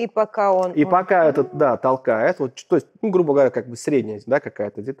растягивается. И пока он... И пока этот, да, толкает, вот, то есть, грубо говоря, как бы средняя, да,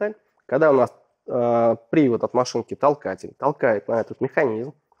 какая-то деталь. Когда у нас привод от машинки толкатель толкает на этот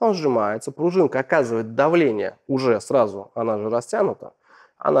механизм, он сжимается, пружинка оказывает давление уже сразу, она же растянута,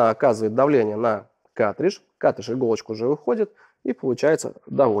 она оказывает давление на картридж иголочка уже выходит и, получается,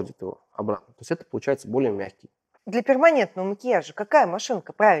 доводит его обратно. То есть это получается более мягкий. Для перманентного макияжа какая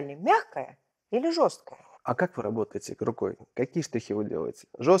машинка правильнее, мягкая или жесткая? А как вы работаете рукой? Какие штрихи вы делаете?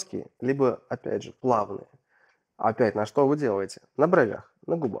 Жесткие, либо, опять же, плавные? Опять на что вы делаете? На бровях,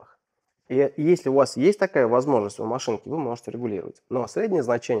 на губах. И если у вас есть такая возможность у машинки, вы можете регулировать. Но среднее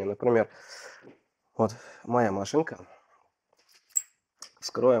значение, например, вот моя машинка,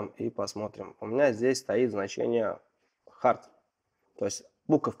 вскроем и посмотрим. У меня здесь стоит значение hard. То есть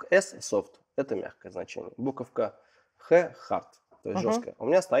буковка S soft – это мягкое значение. Буковка H hard, то есть жесткое. У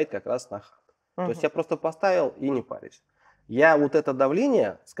меня стоит как раз на hard. То есть я просто поставил и не парюсь. Я вот это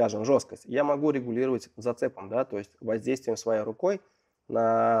давление, скажем, жесткость, я могу регулировать зацепом, да, то есть воздействием своей рукой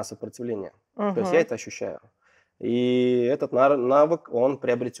на сопротивление. То есть я это ощущаю. И этот навык, он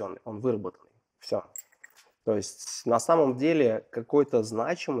приобретенный, он выработанный. Все. То есть на самом деле какой-то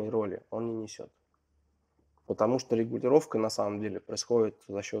значимой роли он не несет. Потому что регулировка на самом деле происходит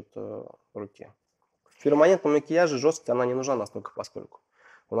за счет руки. В перманентном макияже жесткость, она не нужна настолько поскольку.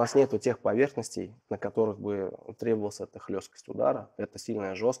 У нас нету тех поверхностей, на которых бы требовалась эта хлесткость удара, эта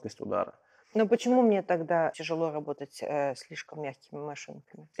сильная жесткость удара. Но почему мне тогда тяжело работать слишком мягкими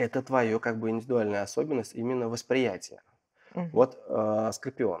машинками? Это твое как бы индивидуальная особенность именно восприятия. Вот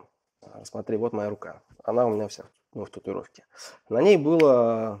скорпион. Смотри, вот моя рука. Она у меня вся в татуировке. На ней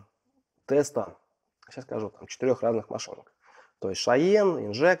было теста, сейчас скажу, там 4 разных машинок. То есть Шайен,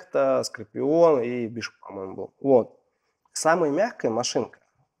 Инжекта, Скорпион и Бишоп, по-моему, был. Вот. Самая мягкая машинка,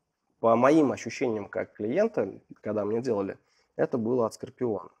 по моим ощущениям как клиента, когда мне делали, это было от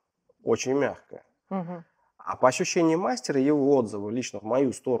Скорпиона. Очень мягкая. А по ощущениям мастера, его отзывы лично в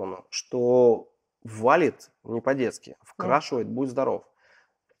мою сторону, что валит не по-детски, вкрашивает, будь здоров.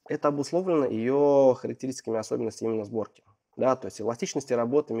 Это обусловлено ее характеристиками особенностями именно сборки. Да, то есть эластичности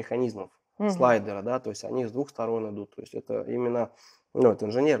работы механизмов, слайдера, да, то есть они с двух сторон идут. То есть это именно, ну, это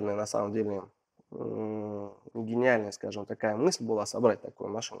инженерная на самом деле гениальная, скажем, такая мысль была собрать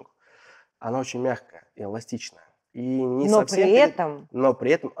такую машинку. Она очень мягкая и эластичная. И не но совсем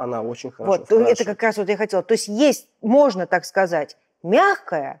при этом она очень хорошо вот, это как раз вот я хотела. То есть можно так сказать,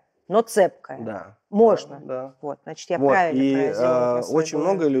 мягкая, но цепкая. Да. Можно. Да. Вот, значит, я правильно проразила. И очень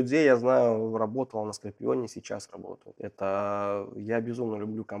много людей, я знаю, работало на Скорпионе, сейчас работают. Это я безумно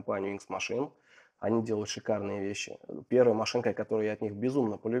люблю компанию Inks Machine. Они делают шикарные вещи. Первая машинка, которую я от них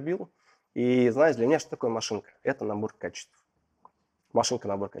безумно полюбил. И знаешь, для меня что такое машинка? Это набор качеств. Машинка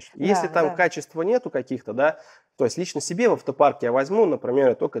набор качеств. Если там качества нету каких-то, да, то есть лично себе в автопарке я возьму,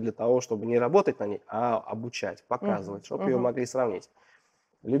 например, только для того, чтобы не работать на ней, а обучать, показывать, чтобы ее могли сравнить.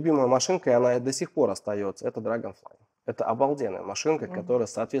 Любимая машинка, и она до сих пор остается, это Dragonfly. Это обалденная машинка, которая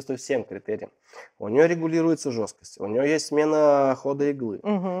соответствует всем критериям. У нее регулируется жесткость, у нее есть смена хода иглы.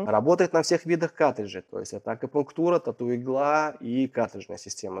 Работает на всех видах картриджей, то есть это акупунктура, тату-игла и картриджная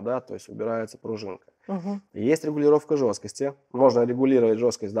система, да, то есть убирается пружинка. Есть регулировка жесткости, можно регулировать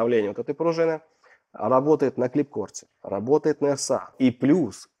жесткость давления вот этой пружины. Работает на клипкорте, работает на РСА. И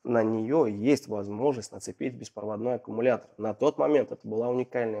плюс на нее есть возможность нацепить беспроводной аккумулятор. На тот момент это была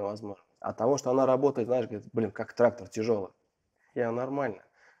уникальная возможность. От того, что она работает, знаешь, говорит, блин, как трактор тяжелый. Я нормально.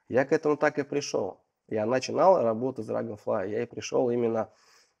 Я к этому так и пришел. Я начинал работать с Dragonfly, я и пришел именно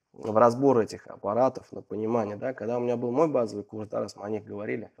в разбор этих аппаратов, на понимание, да, когда у меня был мой базовый курс, да, раз мы о них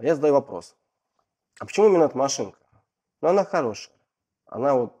говорили. Я задаю вопрос, а почему именно эта машинка? Ну, она хорошая.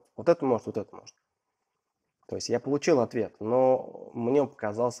 Она вот это может, вот это может. То есть я получил ответ, но мне он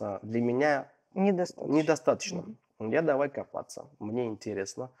показался для меня недостаточным. Я давай копаться, мне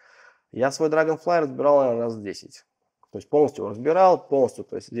интересно. Я свой Dragonfly разбирал, наверное, раз 10. То есть полностью его разбирал, полностью,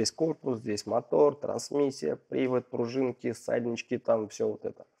 то есть здесь корпус, здесь мотор, трансмиссия, привод, пружинки, сальнички, там все вот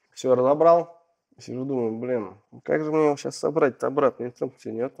это. Все разобрал, сижу, думаю, блин, как же мне его сейчас собрать-то обратно,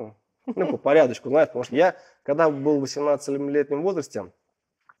 инструкции нету. Ну, по порядочку, знаешь, потому что я, когда был в 18-летнем возрасте,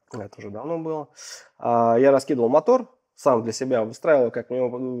 это уже давно было, я раскидывал мотор, сам для себя выстраивал, как мне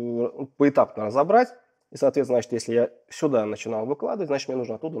его поэтапно разобрать. И, соответственно, значит, если я сюда начинал выкладывать, значит, мне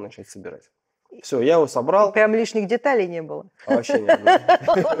нужно оттуда начать собирать. Все, я его собрал. И прям лишних деталей не было. Вообще не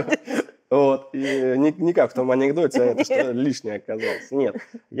было. Вот, и никак в том анекдоте это что лишнее оказалось. Нет,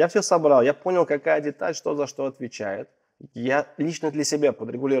 я все собрал, я понял, какая деталь, что за что отвечает. Я лично для себя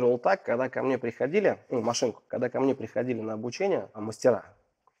подрегулировал так, когда ко мне приходили, машинку, когда ко мне приходили на обучение мастера.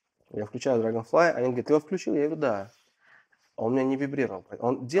 Я включаю Dragonfly, они говорят, ты его включил? Я говорю, да. Он у меня не вибрировал.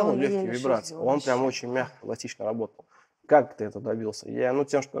 Он делал легкие вибрации. Он прям очень мягко, эластично работал. Как ты это добился? Я,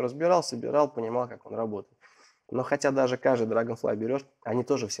 тем, что разбирал, собирал, понимал, как он работает. Но хотя даже каждый Dragonfly берешь, они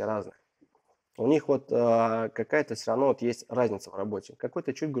тоже все разные. У них какая-то все равно есть разница в работе.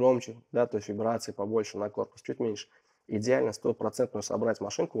 Какой-то чуть громче, да, то есть вибрации побольше на корпус, чуть меньше. Идеально 100% собрать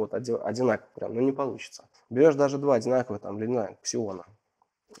машинку одинаково прям, не получится. Берешь даже два одинаковых, там, длина Ксиона.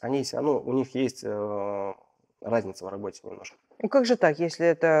 Они все равно, у них есть разница в работе немножко. Ну как же так, если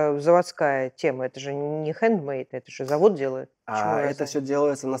это заводская тема? Это же не handmade, это же завод делает. Это все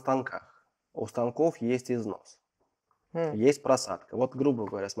делается на станках. у станков есть износ. Есть просадка. Вот, грубо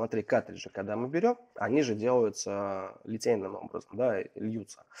говоря, смотри, картриджи, когда мы берем, они же делаются литейным образом, да,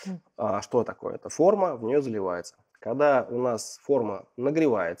 льются. Что такое? Это форма, в нее заливается. Когда у нас форма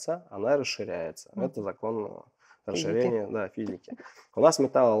нагревается, она расширяется. Это закон расширения, да, физики. У нас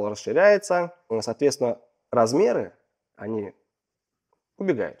металл расширяется, соответственно, размеры, они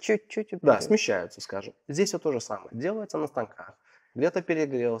убегают. Чуть-чуть убегают. Да, смещаются, скажем. Здесь все то же самое. Делается на станках. Где-то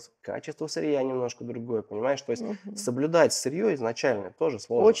перегрелся, качество сырья немножко другое, понимаешь? То есть соблюдать сырье изначально тоже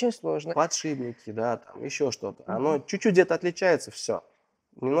сложно. Очень сложно. Подшипники, да, там еще что-то. Оно чуть-чуть где-то отличается, все.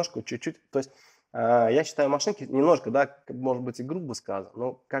 Немножко, чуть-чуть. То есть я считаю, машинки немножко, да, может быть и грубо сказано,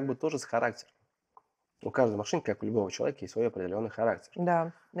 но как бы тоже с характером. У каждой машинки, как у любого человека, есть свой определенный характер.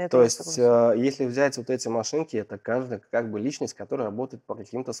 Да, это То есть, если взять вот эти машинки, это каждая как бы личность, которая работает по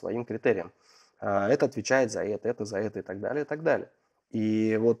каким-то своим критериям. Это отвечает за это за это и так далее, и так далее.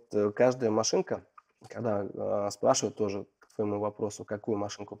 И вот каждая машинка, когда спрашивают тоже к твоему вопросу, какую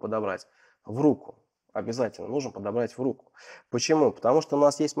машинку подобрать, в руку. Обязательно нужно подобрать в руку. Почему? Потому что у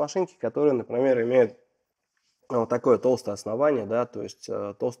нас есть машинки, которые, например, имеют вот такое толстое основание, да, то есть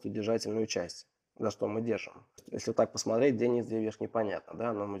толстую держательную часть, за что мы держим. Если так посмотреть, где низ, где верх, непонятно,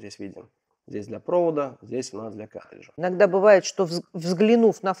 да, но мы здесь видим. Здесь для провода, здесь у нас для картриджа. Иногда бывает, что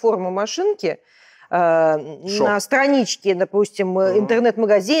взглянув на форму машинки, на страничке, допустим,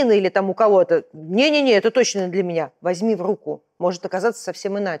 интернет-магазина или там у кого-то, не-не-не, это точно для меня, возьми в руку. Может оказаться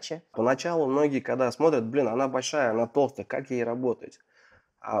совсем иначе. Поначалу многие, когда смотрят, она большая, она толстая, как ей работать?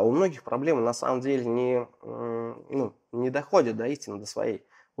 А у многих проблемы на самом деле не доходят до истины, до своей.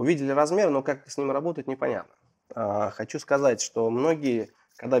 Увидели размер, но как с ним работать, непонятно. Хочу сказать, что многие,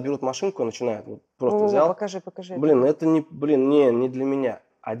 когда берут машинку, начинают, просто взял. Покажи. Это не для меня.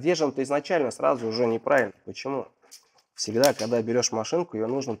 А держим-то изначально сразу уже неправильно. Почему? Всегда, когда берешь машинку, ее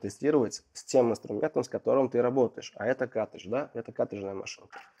нужно тестировать с тем инструментом, с которым ты работаешь. А это картридж, да? Это картриджная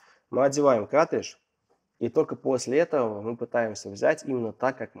машинка. Мы одеваем картридж, и только после этого мы пытаемся взять именно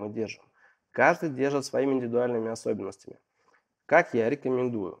так, как мы держим. Каждый держит своими индивидуальными особенностями. Как я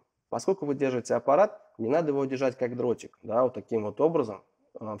рекомендую? Поскольку вы держите аппарат, не надо его держать как дротик, да, вот таким вот образом,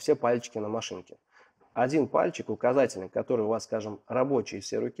 все пальчики на машинке. Один пальчик указательный, который у вас, скажем, рабочий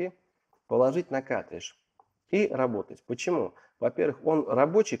все руки, положить на картридж и работать. Почему? Во-первых, он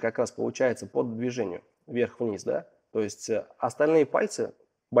рабочий как раз получается по движению вверх-вниз, да? То есть остальные пальцы,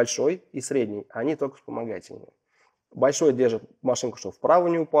 большой и средний, они только вспомогательные. Большой держит машинку, чтобы вправо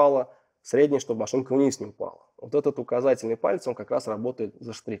не упала, средний, чтобы машинка вниз не упала. Вот этот указательный палец, он как раз работает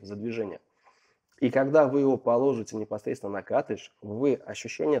за штрих, за движение. И когда вы его положите непосредственно на картридж, вы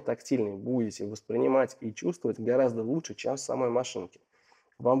ощущения тактильные будете воспринимать и чувствовать гораздо лучше, чем в самой машинке.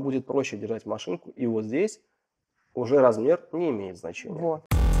 Вам будет проще держать машинку, и вот здесь уже размер не имеет значения. Вот.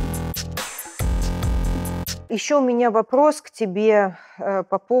 Еще у меня вопрос к тебе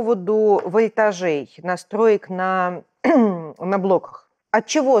по поводу вольтажей, настроек на блоках. От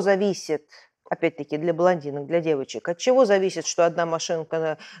чего зависит, опять-таки, для блондинок, для девочек, от чего зависит, что одна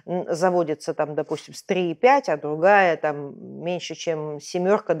машинка заводится, там, допустим, с 3,5, а другая там меньше, чем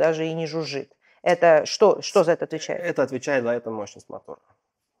 7, даже и не жужжит? Это что за это отвечает? Это отвечает за это мощность мотора.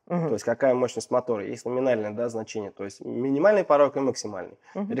 То есть какая мощность мотора? Есть номинальное, да, значение, то есть минимальный порог и максимальный.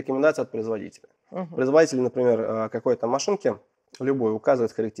 Рекомендация от производителя. Производитель, например, какой-то машинки, любой,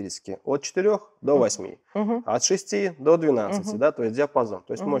 указывает характеристики от 4 до 8, от 6 до 12, да, то есть диапазон,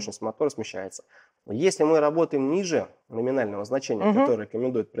 то есть мощность мотора смещается. Если мы работаем ниже номинального значения, которое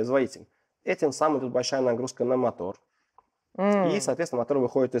рекомендует производитель, этим самым идет большая нагрузка на мотор, и, соответственно, мотор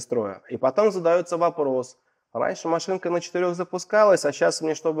выходит из строя. И потом задается вопрос: раньше машинка на 4 запускалась, а сейчас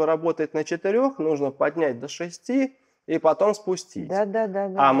мне, чтобы работать на 4, нужно поднять до 6 и потом спустить.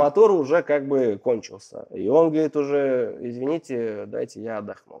 Да. А мотор уже как бы кончился. И он говорит уже: извините, дайте я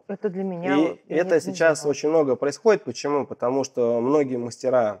отдохну. Это для меня... И это сейчас очень много происходит. Почему? Потому что многие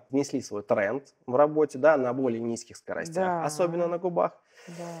мастера внесли свой тренд в работе, да, на более низких скоростях, особенно на губах.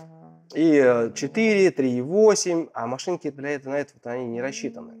 Да. И 4, 3,8, а машинки на это они не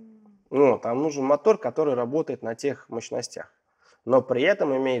рассчитаны. Там нужен мотор, который работает на тех мощностях, но при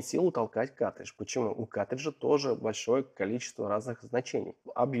этом имеет силу толкать картридж. Почему? У картриджа тоже большое количество разных значений.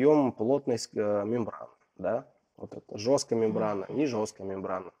 Объем, плотность мембраны, да? Вот это жесткая мембрана, не жесткая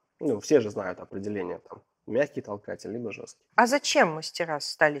мембрана. Все же знают определение там. Мягкий толкатель, либо жесткий. А зачем мастера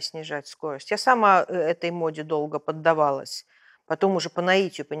стали снижать скорость? Я сама этой моде долго поддавалась. Потом уже по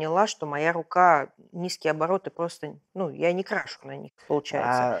наитию поняла, что моя рука, низкие обороты просто, я не крашу на них,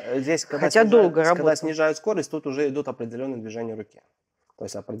 получается. Здесь, Хотя долго работаю. Когда снижают скорость, тут уже идут определенные движения руки. То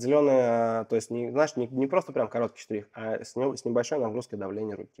есть определенная, то есть не просто прям короткий штрих, а с небольшой нагрузкой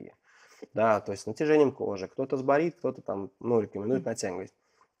давления руки. Да, то есть натяжением кожи. Кто-то сборит, кто-то там, рекомендует натягивать.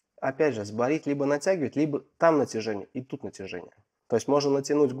 Опять же, сборить либо натягивать, либо там натяжение и тут натяжение. То есть можно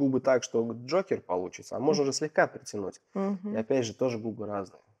натянуть губы так, что Джокер получится, а можно же слегка притянуть. И опять же, тоже губы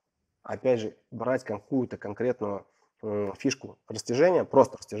разные. Опять же, брать какую-то конкретную фишку растяжения,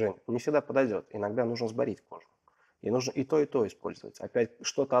 просто растяжение, не всегда подойдет. Иногда нужно сборить кожу. И нужно и то использовать. Опять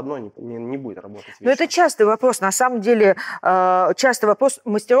что-то одно не будет работать вечно. Но это частый вопрос. На самом деле, частый вопрос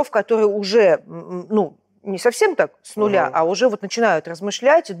мастеров, которые уже, не совсем так с нуля, а уже вот начинают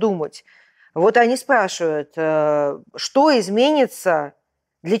размышлять и думать. Вот они спрашивают, что изменится,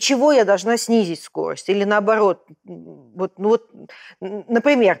 для чего я должна снизить скорость? Или наоборот,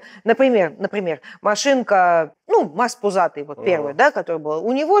 например, машинка, МАЗ пузатый, первый, да, который был.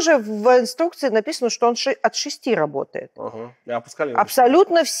 У него же в инструкции написано, что он от 6 работает.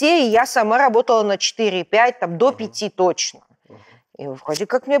 Абсолютно все, и я сама работала на 4-5, до 5 точно. И вроде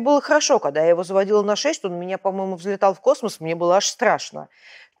как мне было хорошо, когда я его заводила на 6, он у меня, по-моему, взлетал в космос, мне было аж страшно.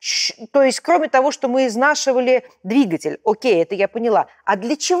 То есть, кроме того, что мы изнашивали двигатель, окей, это я поняла. А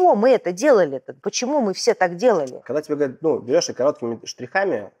для чего мы это делали-то? Почему мы все так делали? Когда тебе говорят, берешь и короткими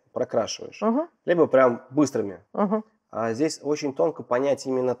штрихами прокрашиваешь, либо прям быстрыми. А здесь очень тонко понять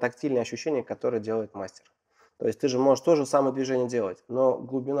именно тактильные ощущения, которые делает мастер. То есть ты же можешь то же самое движение делать, но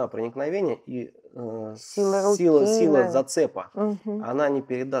глубина проникновения и сила зацепа, она не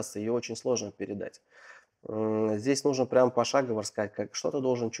передастся, ее очень сложно передать. Здесь нужно прямо пошагово рассказать, как что ты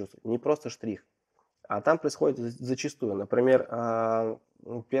должен чувствовать, не просто штрих. А там происходит зачастую. Например,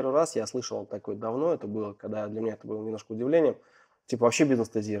 первый раз я слышал такое давно, это было, когда для меня это было немножко удивлением, типа вообще без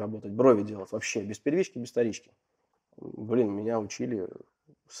анестезии работать, брови делать, вообще без первички, без вторички. Меня учили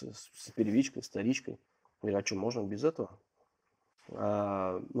с первичкой, вторичкой. Я говорю, а что, можно без этого?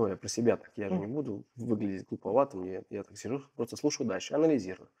 Я про себя так, я же не буду выглядеть глуповатым, я так сижу, просто слушаю дальше,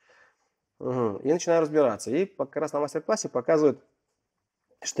 анализирую. И начинаю разбираться. И как раз на мастер-классе показывают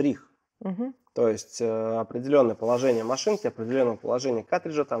штрих. То есть определенное положение машинки, определенное положение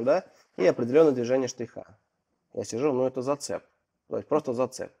картриджа там, да, и определенное движение штриха. Я сижу, это зацеп. То есть просто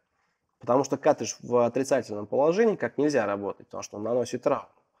зацеп. Потому что картридж в отрицательном положении как нельзя работать, потому что он наносит травму.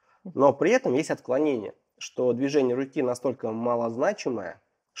 Но при этом есть отклонение, что движение руки настолько малозначимое,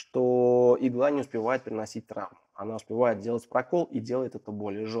 что игла не успевает переносить травму. Она успевает делать прокол и делает это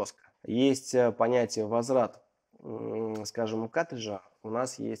более жестко. Есть понятие возврат, скажем, у картриджа у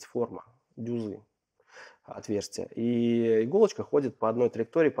нас есть форма дюзы, отверстия. И иголочка ходит по одной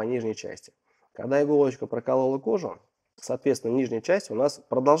траектории по нижней части. Когда иголочка проколола кожу, соответственно, нижняя часть у нас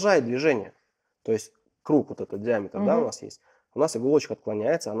продолжает движение. То есть круг вот этот диаметр, да, у нас есть. У нас иголочка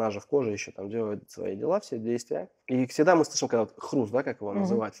отклоняется, она же в коже еще там делает свои дела, все действия. И всегда мы слышим, когда хруст, да, как его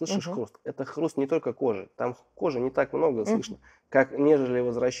называют, слышишь хруст? Это хруст не только кожи, там кожи не так много слышно, как нежели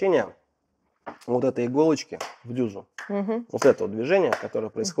возвращение вот этой иголочки в дюзу. Вот это вот движение, которое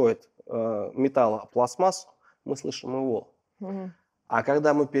происходит металла пластмассу, мы слышим его. А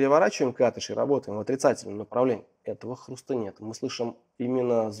когда мы переворачиваем картридж и работаем в отрицательном направлении, этого хруста нет. Мы слышим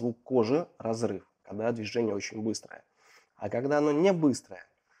именно звук кожи, разрыв, когда движение очень быстрое. А когда оно не быстрое,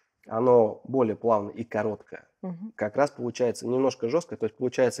 оно более плавное и короткое, как раз получается немножко жесткое. То есть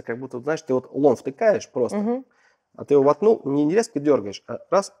получается, как будто, знаешь, ты вот лом втыкаешь просто, а ты его воткнул, не резко дергаешь, а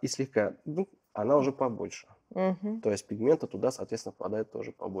раз и слегка, она уже побольше. То есть пигмента туда, соответственно, попадает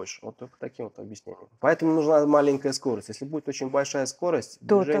тоже побольше. Вот только таким вот объяснением. Поэтому нужна маленькая скорость. Если будет очень большая скорость,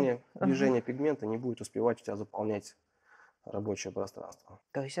 движение пигмента не будет успевать у тебя заполнять рабочее пространство.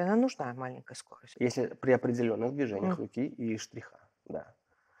 То есть она нужна, маленькая скорость? Если при определенных движениях руки и штриха, да.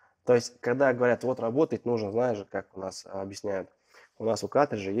 То есть, когда говорят, вот работать нужно, знаешь же, как у нас объясняют, у нас у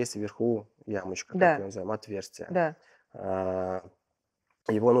картриджа есть вверху ямочка, как ее называем, отверстие. Да.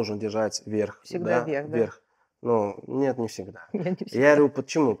 Его нужно держать вверх. Всегда вверх. Нет, не всегда. Я говорю,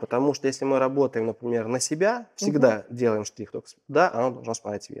 почему? Потому что если мы работаем, например, на себя, всегда делаем штрих, только оно должно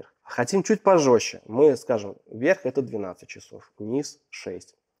смотреть вверх. Хотим чуть пожестче, мы скажем, вверх это 12 часов, низ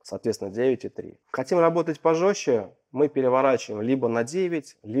 6, соответственно 9 и 3. Хотим работать пожестче, мы переворачиваем либо на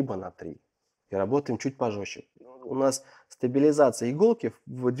 9, либо на 3. И работаем чуть пожестче. У нас стабилизация иголки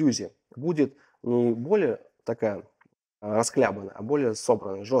в дюзе будет не более такая расклябанная, а более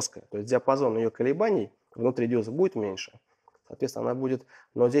собранная, жесткая. То есть диапазон ее колебаний внутри дюзы будет меньше. Соответственно, она будет...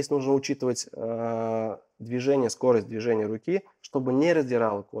 Но здесь нужно учитывать движение, скорость движения руки, чтобы не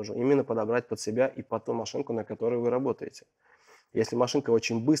раздирала кожу. Именно подобрать под себя и под ту машинку, на которой вы работаете. Если машинка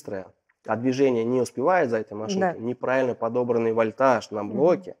очень быстрая, а движение не успевает за этой машинкой, неправильно подобранный вольтаж на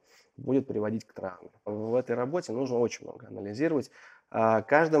блоке будет приводить к травме. В этой работе нужно очень много анализировать.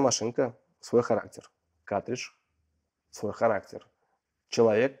 Каждая машинка свой характер. Картридж свой характер.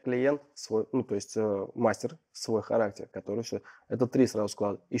 Человек, клиент свой, то есть мастер свой характер, который все. Это 3 сразу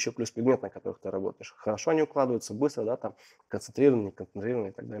складывают. Еще плюс пигмент, на которых ты работаешь. Хорошо они укладываются, быстро, да, там концентрированные,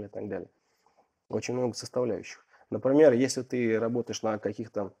 неконцентрированные и так далее, и так далее. Очень много составляющих. Например, если ты работаешь на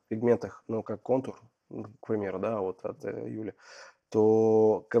каких-то пигментах, как контур, к примеру, да, вот от Юли,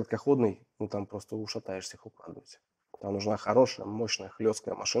 то короткоходный, там просто ушатаешься их укладывать. Там нужна хорошая, мощная,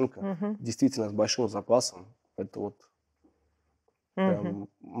 хлесткая машинка, действительно с большим запасом. Это вот прям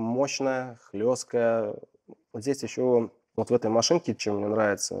мощная, хлесткая. Вот здесь еще, вот в этой машинке, чем мне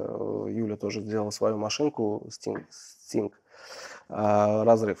нравится, Юля тоже сделала свою машинку, Sting,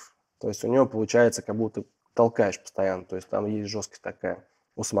 разрыв. То есть у нее получается, как будто толкаешь постоянно, то есть там есть жесткость такая.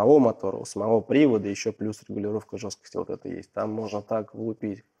 У самого мотора, у самого привода еще плюс регулировка жесткости вот это есть. Там можно так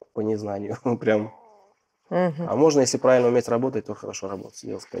влупить по незнанию, прям. А можно, если правильно уметь работать, то хорошо работать,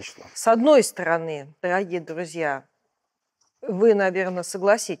 делать качественно. С одной стороны, дорогие друзья, вы, наверное,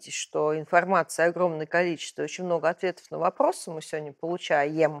 согласитесь, что информации огромное количество, очень много ответов на вопросы мы сегодня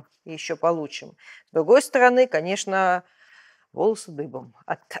получаем и еще получим. С другой стороны, конечно, волосы дыбом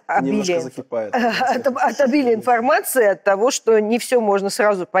от обилия информации, от того, что не все можно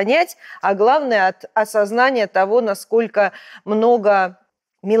сразу понять, а главное от осознания того, насколько много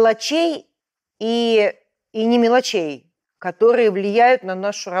мелочей и не мелочей, которые влияют на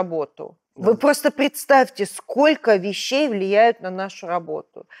нашу работу. Да. Вы просто представьте, сколько вещей влияют на нашу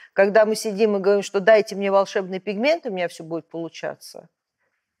работу. Когда мы сидим и говорим, что дайте мне волшебный пигмент, у меня все будет получаться.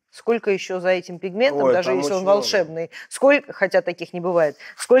 Сколько еще за этим пигментом, даже если он волшебный, сколько, хотя таких не бывает,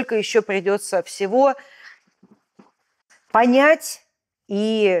 сколько еще придется всего понять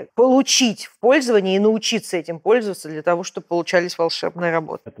и получить в пользовании, и научиться этим пользоваться для того, чтобы получались волшебные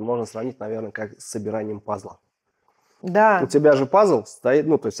работы. Это можно сравнить, наверное, как с собиранием пазла. Да. У тебя же пазл стоит,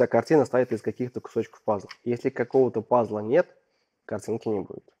 то есть вся картина стоит из каких-то кусочков пазла. Если какого-то пазла нет, картинки не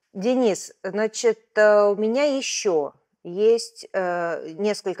будет. Денис, значит, у меня еще есть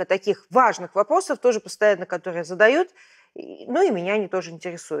несколько таких важных вопросов, тоже постоянно, которые задают, и меня они тоже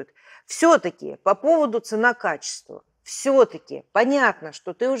интересуют. Все-таки по поводу цена-качество. Все-таки понятно,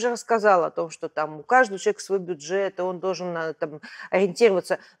 что ты уже рассказала о том, что там у каждого человека свой бюджет, и он должен там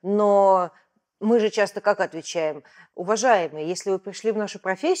ориентироваться, но мы же часто как отвечаем: уважаемые, если вы пришли в нашу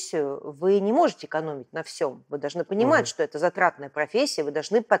профессию, вы не можете экономить на всем. Вы должны понимать, что это затратная профессия, вы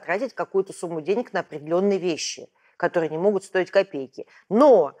должны потратить какую-то сумму денег на определенные вещи, которые не могут стоить копейки.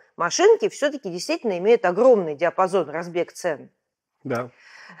 Но машинки все-таки действительно имеют огромный диапазон, разбег цен. Да.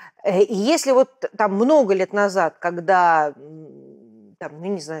 И если вот там много лет назад, когда, там,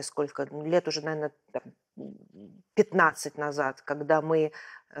 не знаю сколько, лет уже, наверное, 15 назад, когда мы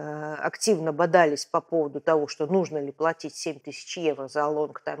активно бодались по поводу того, что нужно ли платить 7 тысяч евро за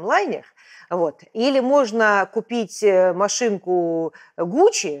лонг-таймлайнер, вот, или можно купить машинку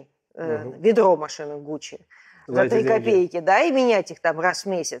Гуччи, ведро машинок Гуччи, за 3 копейки, да, и менять их там раз в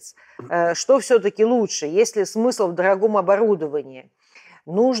месяц. Что все-таки лучше? Есть ли смысл в дорогом оборудовании?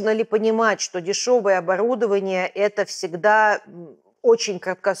 Нужно ли понимать, что дешевое оборудование – это всегда очень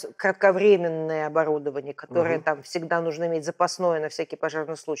кратковременное оборудование, которое там всегда нужно иметь запасное на всякий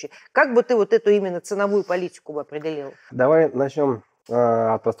пожарный случай? Как бы ты вот эту именно ценовую политику бы определил? Давай начнем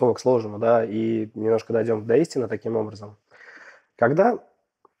от простого к сложному, да, и немножко дойдем до истины таким образом. Когда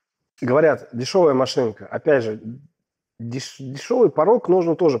говорят дешевая машинка, опять же, дешевый порог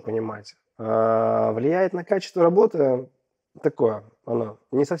нужно тоже понимать. Влияет на качество работы такое, оно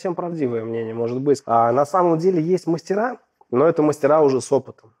не совсем правдивое мнение, может быть. А на самом деле есть мастера, но это мастера уже с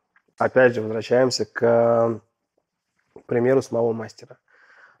опытом. Опять же, возвращаемся к примеру самого мастера.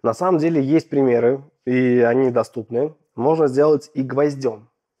 На самом деле есть примеры, и они доступны. Можно сделать и гвоздем,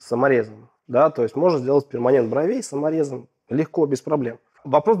 саморезом. Да? То есть можно сделать перманент бровей саморезом легко, без проблем.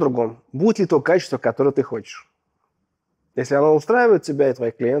 Вопрос в другом. Будет ли то качество, которое ты хочешь? Если оно устраивает тебя и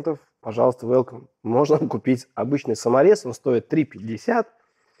твоих клиентов, пожалуйста, welcome. Можно купить обычный саморез, он стоит 3,50.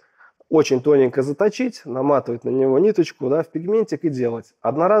 Очень тоненько заточить, наматывать на него ниточку, да, в пигментик и делать.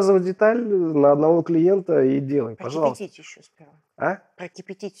 Одноразовая деталь на одного клиента и делай, пожалуйста. Прокипятить еще сперва. А?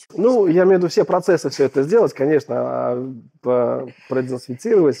 Прокипятить. Я имею в виду все процессы, все это сделать, конечно,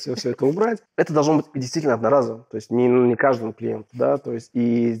 продезинфицировать, все это убрать. Это должно быть действительно одноразово, то есть не каждому клиенту, да, то есть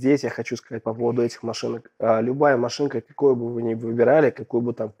и здесь я хочу сказать по поводу этих машинок. Любая машинка, какую бы вы ни выбирали, какой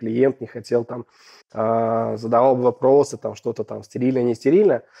бы там клиент не хотел, там, задавал бы вопросы, там, что-то там стерильно, не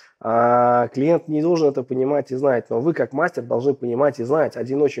стерильно, клиент не должен это понимать и знать, но вы как мастер должны понимать и знать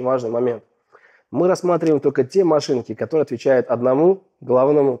один очень важный момент. Мы рассматриваем только те машинки, которые отвечают одному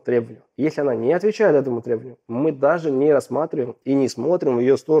главному требованию. Если она не отвечает этому требованию, мы даже не рассматриваем и не смотрим в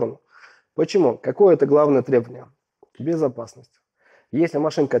ее сторону. Почему? Какое это главное требование? Безопасность. Если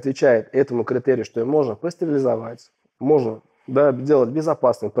машинка отвечает этому критерию, что ее можно простерилизовать, можно делать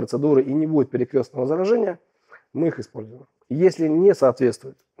безопасные процедуры и не будет перекрестного заражения, мы их используем. Если не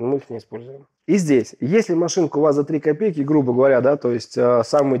соответствует, мы их не используем. И здесь, если машинка у вас за 3 копейки, грубо говоря, то есть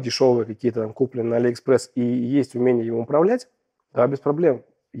самые дешевые какие-то там куплены на Алиэкспресс и есть умение им управлять, без проблем.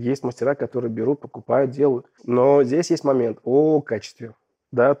 Есть мастера, которые берут, покупают, делают. Но здесь есть момент о качестве,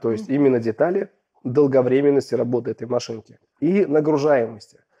 то есть именно детали, долговременности работы этой машинки и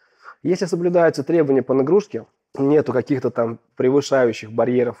нагружаемости. Если соблюдаются требования по нагрузке, нету каких-то там превышающих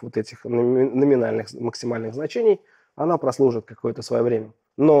барьеров вот этих номинальных максимальных значений, она прослужит какое-то свое время.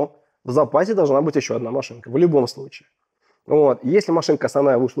 Но в запасе должна быть еще одна машинка, в любом случае. Если машинка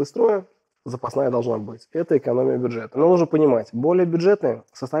основная вышла из строя, запасная должна быть. Это экономия бюджета. Но нужно понимать, более бюджетные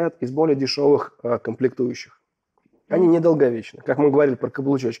состоят из более дешевых комплектующих. Они недолговечны. Как мы говорили про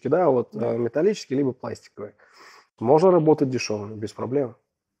каблучочки, металлические либо пластиковые. Можно работать дешевыми, без проблем.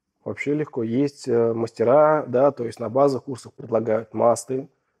 Вообще легко. Есть мастера, то есть на базовых курсах предлагают Мастер,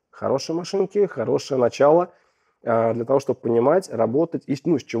 хорошие машинки, хорошее начало, для того, чтобы понимать, работать и с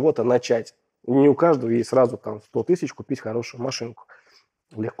чего-то начать. Не у каждого есть сразу 100 тысяч купить хорошую машинку.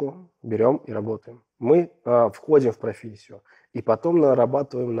 Легко. Берем и работаем. Мы входим в профессию и потом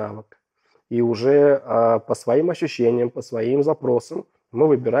нарабатываем навык. И уже по своим ощущениям, по своим запросам мы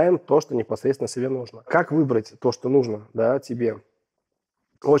выбираем то, что непосредственно себе нужно. Как выбрать то, что нужно тебе?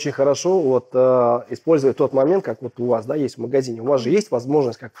 Очень хорошо использовать тот момент, как у вас есть в магазине. У вас же есть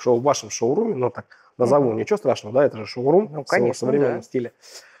возможность, как в вашем шоуруме, так назову, ничего страшного, это же шоурум в современном стиле.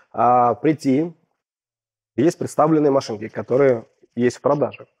 Прийти, есть представленные машинки, которые есть в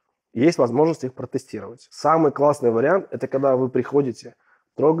продаже. Есть возможность их протестировать. Самый классный вариант – это когда вы приходите,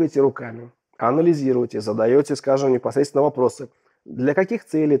 трогаете руками, анализируете, задаете, скажем, непосредственно вопросы. Для каких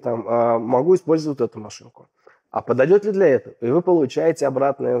целей могу использовать эту машинку? А подойдет ли для этого? И вы получаете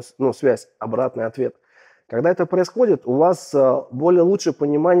обратную связь, обратный ответ. Когда это происходит, у вас более лучшее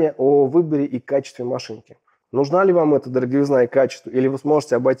понимание о выборе и качестве машинки. Нужна ли вам эта дороговизна и качество? Или вы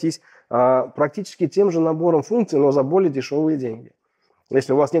сможете обойтись практически тем же набором функций, но за более дешевые деньги?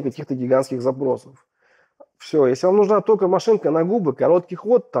 Если у вас нет каких-то гигантских запросов. Все, если вам нужна только машинка на губы, короткий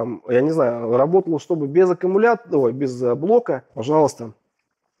ход, работала, чтобы без аккумулятора, без блока, пожалуйста,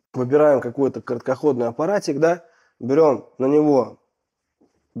 выбираем какой-то короткоходный аппаратик, берем на него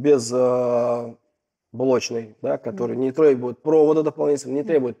безблочный, который не требует провода дополнительного, не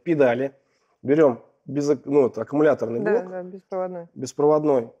требует педали. Берем аккумуляторный блок,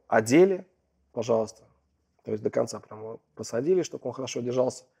 беспроводной, одели, пожалуйста, то есть до конца прямо посадили, чтобы он хорошо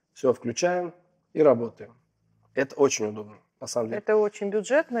держался. Все, включаем и работаем. Это очень удобно, на самом деле. Это очень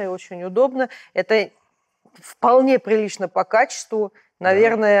бюджетно и очень удобно. Это вполне прилично по качеству.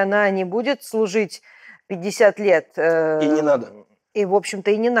 Наверное, она не будет служить 50 лет. И не надо. И, в общем-то,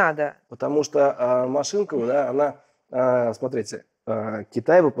 и не надо. Потому что машинка, она, смотрите,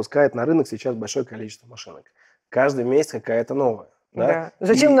 Китай выпускает на рынок сейчас большое количество машинок. Каждый месяц какая-то новая. Да.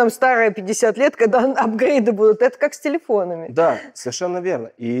 Зачем нам старая 50 лет, когда апгрейды будут? Это как с телефонами. Да, совершенно верно.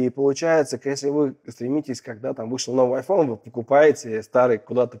 И получается, если вы стремитесь, когда вышел новый iPhone, вы покупаете старый,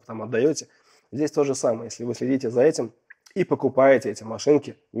 куда-то отдаете. Здесь то же самое. Если вы следите за этим и покупаете эти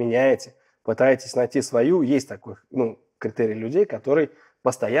машинки, меняете, пытаетесь найти свою, есть такой критерий людей, которые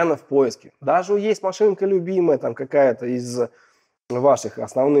постоянно в поиске. Даже есть машинка любимая, какая-то из ваших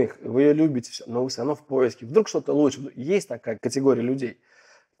основных, вы ее любите, но вы все равно в поиске. Вдруг что-то лучше. Есть такая категория людей.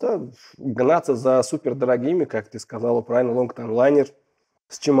 То гнаться за супердорогими, как ты сказала правильно, лонг-тайм-лайнер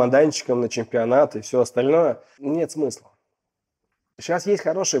с чемоданчиком на чемпионат и все остальное, нет смысла. Сейчас есть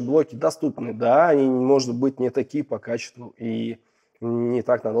хорошие блоки, доступные, они, может быть, не такие по качеству и не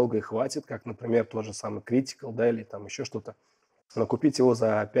так надолго их хватит, как, например, тот же самый Critical, или еще что-то. Но купить его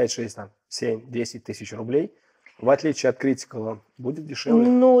за 5, 6, 7, 10 тысяч рублей, в отличие от Critical, будет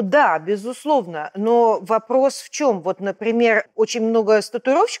дешевле. Да, безусловно. Но вопрос в чем? Например, очень много с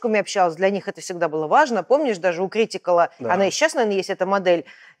татуировщиками общалась, для них это всегда было важно. Помнишь, даже у Critical, она и сейчас, наверное, есть эта модель,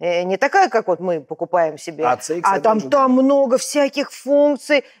 не такая, как мы покупаем себе, там много всяких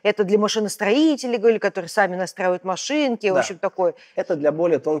функций. Это для машиностроителей, которые сами настраивают машинки, в общем, такое. Это для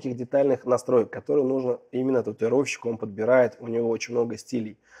более тонких детальных настроек, которые нужно именно татуировщику, он подбирает, у него очень много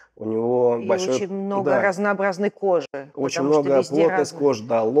стилей. У него очень много разнообразной кожи. Очень много плотность кожи,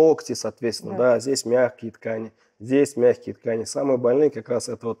 локти, соответственно, здесь мягкие ткани, здесь мягкие ткани. Самые больные как раз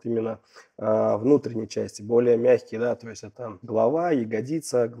это именно внутренние части, более мягкие, то есть это голова,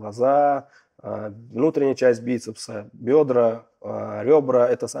 ягодица, глаза, внутренняя часть бицепса, бедра, ребра –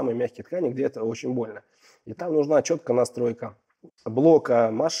 это самые мягкие ткани, где это очень больно. И там нужна четкая настройка блока,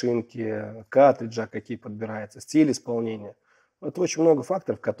 машинки, картриджа, какие подбираются, стиль исполнения. Это очень много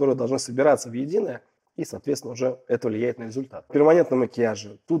факторов, которые должны собираться в единое, и, соответственно, уже это влияет на результат. В перманентном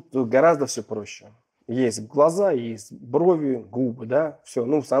макияже тут гораздо все проще. Есть глаза, есть брови, губы, да, все.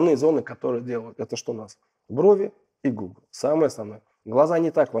 Ну, основные зоны, которые делают, это что у нас? Брови и губы. Самое основное. Глаза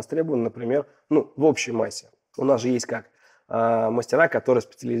не так востребованы, например, ну, в общей массе. У нас же есть как мастера, которые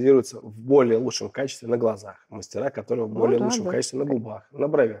специализируются в более лучшем качестве на глазах. Мастера, которые в более лучшем качестве на губах, на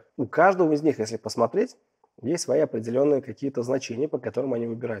бровях. У каждого из них, если посмотреть, есть свои определенные какие-то значения, по которым они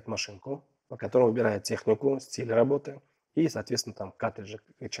выбирают машинку, по которым выбирают технику, стиль работы и, соответственно, там картриджи,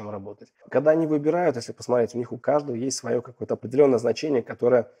 чем работать. Когда они выбирают, если посмотреть, у них у каждого есть свое какое-то определенное значение,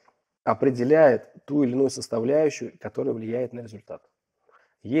 которое определяет ту или иную составляющую, которая влияет на результат.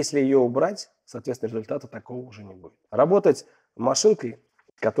 Если ее убрать, соответственно, результата такого уже не будет. Работать машинкой,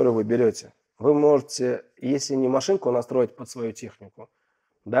 которую вы берете, вы можете, если не машинку настроить под свою технику,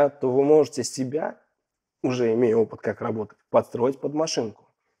 да, то вы можете себя, уже имея опыт, как работать, подстроить под машинку.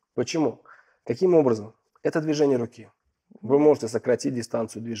 Почему? Каким образом? Это движение руки. Вы можете сократить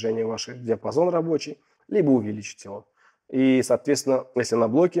дистанцию движения, ваш диапазон рабочий, либо увеличить его. И, соответственно, если на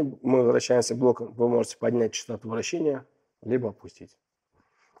блоке, мы возвращаемся к блокам, вы можете поднять частоту вращения, либо опустить.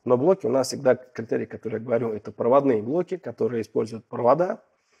 Но блоки у нас всегда критерий, который я говорю, это проводные блоки, которые используют провода.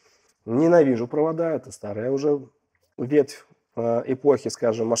 Ненавижу провода, это старая уже ветвь эпохи,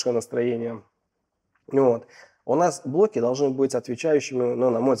 скажем, машиностроения. Вот. У нас блоки должны быть отвечающими,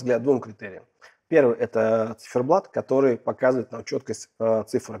 ну, на мой взгляд, двум критериям. Первый – это циферблат, который показывает нам четкость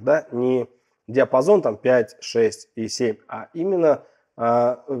цифр, да, не диапазон там 5, 6 и 7, а именно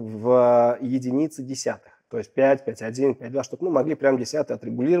в единицы десятых. То есть 5, 5.1, 5.2, чтобы мы могли прям десятые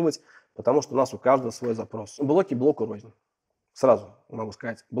отрегулировать, потому что у нас у каждого свой запрос. Блоки блоку рознь. Сразу могу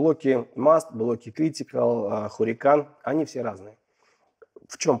сказать. Блоки Must, блоки Critical, Hurricane, они все разные.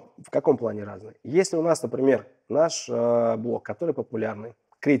 В каком плане разные? Если у нас, например, наш блок, который популярный,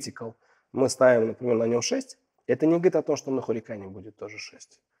 Critical, мы ставим, например, на нем 6, это не говорит о том, что на Hurricane будет тоже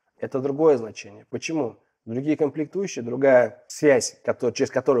 6. Это другое значение. Почему? Другие комплектующие, другая связь, через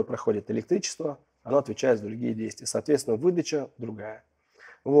которую проходит электричество, оно отвечает за другие действия. Соответственно, выдача другая.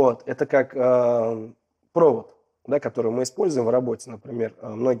 Вот. Это как провод, да, который мы используем в работе. Например,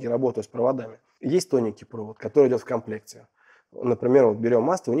 многие работают с проводами. Есть тоненький провод, который идет в комплекте. Например, вот берем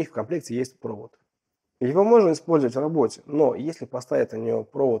Мастер, у них в комплекте есть провод. Его можно использовать в работе, но если поставить на него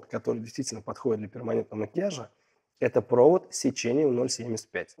провод, который действительно подходит для перманентного макияжа, это провод с сечением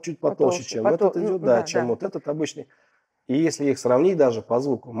 0,75. Чуть потолще, чем этот идет, чем вот этот обычный. И если их сравнить даже по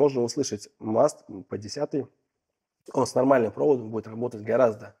звуку, можно услышать Маст по 10. Он с нормальным проводом будет работать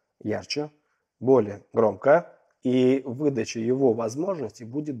гораздо ярче, более громко, и выдача его возможностей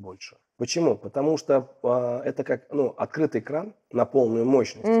будет больше. Почему? Потому что это как открытый кран на полную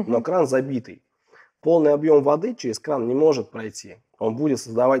мощность, но кран забитый. Полный объем воды через кран не может пройти. Он будет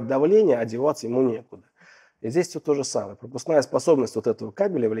создавать давление, а деваться ему некуда. И здесь все то же самое. Пропускная способность вот этого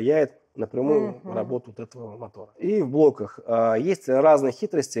кабеля влияет напрямую на работу вот этого мотора. И в блоках есть разные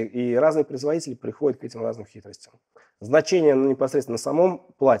хитрости, и разные производители приходят к этим разным хитростям. Значение непосредственно на самом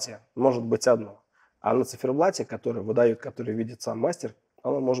плате может быть одно, а на циферблате, который выдает, который видит сам мастер,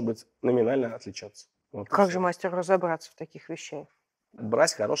 оно может быть номинально отличаться. Вот как же мастеру разобраться в таких вещах?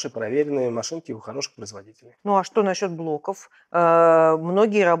 Брать хорошие проверенные машинки у хороших производителей. Ну а что насчет блоков?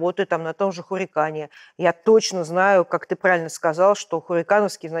 Многие работают там на том же Hurricane. Я точно знаю, как ты правильно сказал, что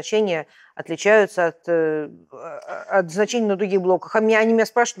хуррикановские значения отличаются от значений на других блоках. Они меня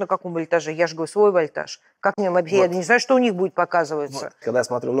спрашивают, на каком вольтаже. Я же говорю, свой вольтаж. Как мне вообще? Я не знаю, что у них будет показываться. Вот. Когда я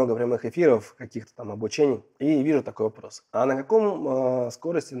смотрю много прямых эфиров, каких-то там обучений, и вижу такой вопрос. А на какой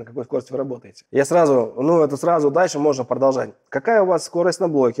скорости вы работаете? Я сразу дальше можно продолжать. Какая у вас скорость на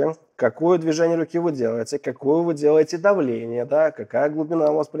блоке? Какое движение руки вы делаете? Какое вы делаете давление? Да? Какая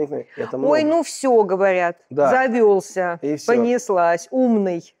глубина у вас проникновения? Ой, все, говорят. Да. Завелся, понеслась,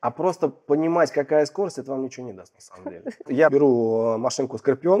 умный. А просто понимать, какая скорость, это вам ничего не даст на самом деле. Я беру машинку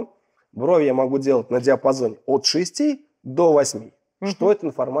Скорпион, брови я могу делать на диапазоне от 6 до 8. Что эта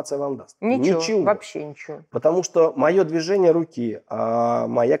информация вам даст? Ничего. Вообще ничего. Потому что мое движение руки,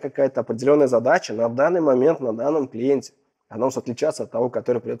 моя какая-то определенная задача на данный момент, на данном клиенте, она может отличаться от того,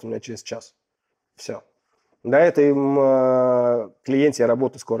 который придет у меня через час. Все. На этом клиенте я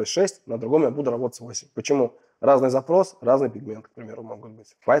работаю скорость 6, на другом я буду работать 8. Почему? Разный запрос, разный пигмент, к примеру, могут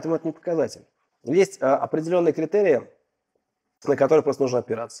быть. Поэтому это не показатель. Есть определенные критерии, на которые просто нужно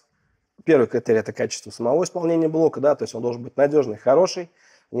опираться. Первый критерий – это качество самого исполнения блока, да, то есть он должен быть надежный, хороший.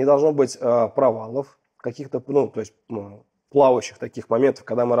 не должно быть провалов, каких-то, плавающих таких моментов,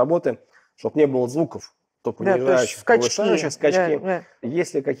 когда мы работаем, чтобы не было звуков, то понижающих, повышающих, скачки. Да.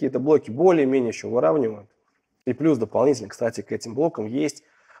 Если какие-то блоки более-менее еще выравнивают, и плюс дополнительно, кстати, к этим блокам есть,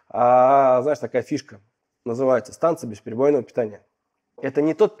 знаешь, такая фишка, называется станция бесперебойного питания. Это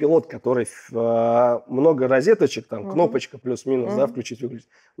не тот пилот, который много розеточек, там кнопочка плюс-минус, да, включить-выключить.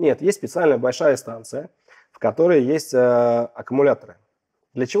 Нет, есть специальная большая станция, в которой есть аккумуляторы.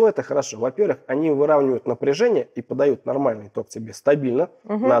 Для чего это хорошо? Во-первых, они выравнивают напряжение и подают нормальный ток тебе стабильно,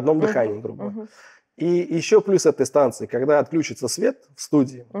 на одном дыхании, грубо говоря. И еще плюс этой станции, когда отключится свет в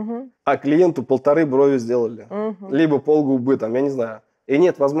студии, а клиенту 1,5 брови сделали, либо полгубы, там, я не знаю, и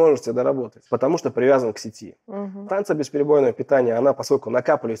нет возможности доработать, потому что привязан к сети. Станция бесперебойного питания, она, поскольку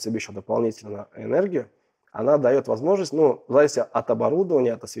накапливает себе еще дополнительно энергию, она дает возможность, в зависимости от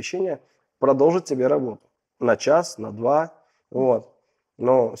оборудования, от освещения, продолжить тебе работу на час, на 2, вот.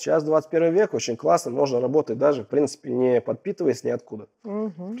 Но сейчас 21 век, очень классно, можно работать даже, в принципе, не подпитываясь ниоткуда.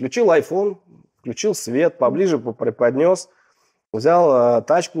 Включил iPhone, включил свет, поближе приподнес, взял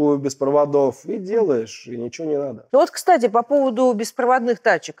тачку без проводов и делаешь, и ничего не надо. Ну вот, кстати, по поводу беспроводных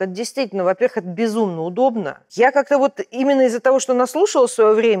тачек. Это действительно, во-первых, это безумно удобно. Я как-то вот именно из-за того, что наслушала в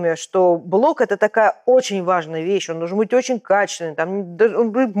свое время, что блок – это такая очень важная вещь, он должен быть очень качественный, там, он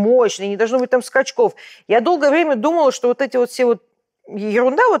должен быть мощный, не должно быть там скачков. Я долгое время думала, что вот эти вот все вот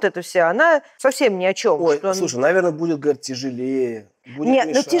ерунда вот эта вся, она совсем ни о чем. Ой, слушай, наверное, будет, говорит, тяжелее. Нет,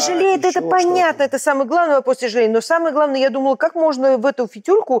 мешать, тяжелее, это понятно, это самый главный вопрос тяжелее. Но самое главное, я думала, как можно в эту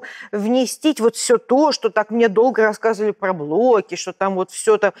фитюльку внести вот все то, что так мне долго рассказывали про блоки, что там вот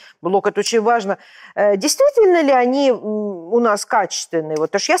все там, блок, это очень важно. Действительно ли они у нас качественные? Вот,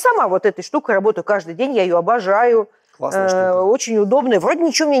 потому что я сама вот этой штукой работаю каждый день, я ее обожаю. Очень удобная. Вроде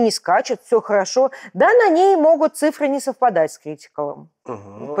ничего мне не скачет, все хорошо. Да, на ней могут цифры не совпадать с критикалом.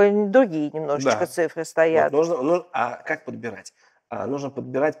 Другие немножечко цифры стоят. Вот а как подбирать? Нужно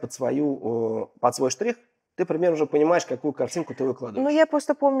подбирать под свой штрих. Ты примерно уже понимаешь, какую картинку ты выкладываешь. Ну, я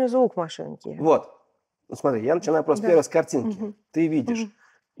просто помню звук машинки. Вот. Смотри, я начинаю просто первое с картинки. Ты видишь.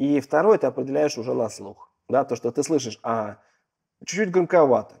 И второе ты определяешь уже на слух. Да, то, что ты слышишь, чуть-чуть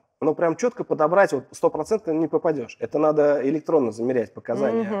громковато. Но прям четко подобрать, вот 100% не попадешь. Это надо электронно замерять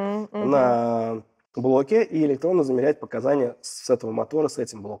показания на блоке и электронно замерять показания с этого мотора, с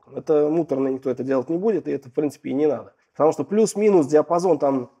этим блоком. Это муторно, никто это делать не будет, и это, в принципе, и не надо. Потому что плюс-минус диапазон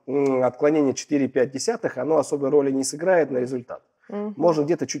там отклонения 4,5, оно особой роли не сыграет на результат. Можно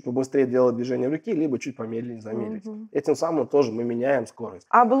где-то чуть побыстрее делать движение руки, либо чуть помедленнее замедлить. Этим самым тоже мы меняем скорость.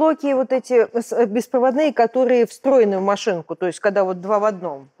 А блоки вот эти беспроводные, которые встроены в машинку, то есть когда вот 2 в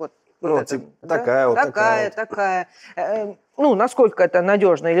 1? Вот, такая. Насколько это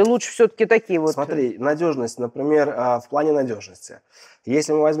надежно? Или лучше все-таки такие вот? Смотри, надежность, например, в плане надежности.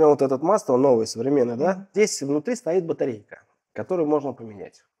 Если мы возьмем вот этот Мастер, новый, современный, да, здесь внутри стоит батарейка, которую можно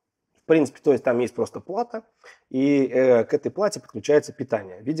поменять. В принципе, то есть там есть просто плата, и к этой плате подключается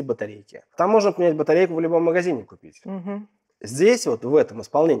питание в виде батарейки. Там можно поменять батарейку в любом магазине купить. Здесь вот в этом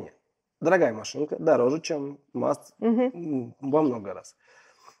исполнении дорогая машинка, дороже, чем Мастер во много раз.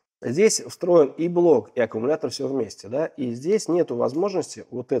 Здесь встроен и блок, и аккумулятор все вместе, да, и здесь нету возможности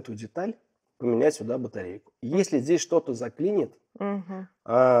вот эту деталь поменять сюда батарейку. Если здесь что-то заклинит,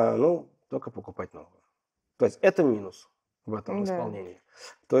 только покупать новую. То есть это минус в этом исполнении.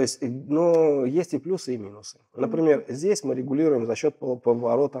 То есть, есть и плюсы, и минусы. Например, здесь мы регулируем за счет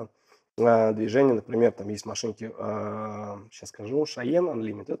поворота движения. Например, там есть машинки, сейчас скажу, Cheyenne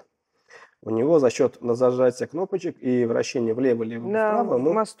Unlimited. У него за счет зажатия кнопочек и вращения влево, либо вправо.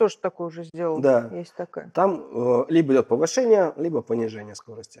 Мастер тоже такой уже сделал. Да. Есть такая. Там либо идет повышение, либо понижение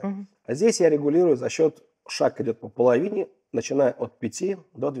скорости. А здесь я регулирую за счет, шаг идет по половине, начиная от 5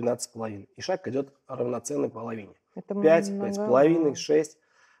 до 12,5. И шаг идет равноценной половине. 5, 5,5, 6.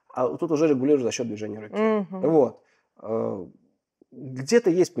 А тут уже регулирую за счет движения руки. Вот. Где-то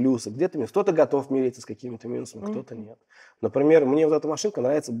есть плюсы, где-то минусы. Кто-то готов мириться с какими-то минусами, кто-то нет. Например, мне вот эта машинка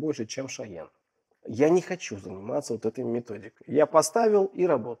нравится больше, чем Cheyenne. Я не хочу заниматься вот этой методикой. Я поставил и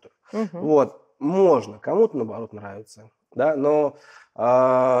работаю. Вот. Можно. Кому-то, наоборот, нравится. Да? Но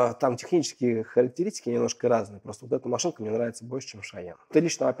там технические характеристики немножко разные. Просто вот эта машинка мне нравится больше, чем Cheyenne. Это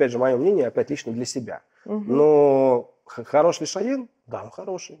лично, опять же, мое мнение, опять лично для себя. Но хорош ли Cheyenne? Да, он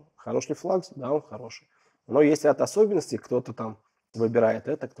хороший. Хорош ли Flux? Да, он хороший. Но есть ряд особенностей. Кто-то там выбирает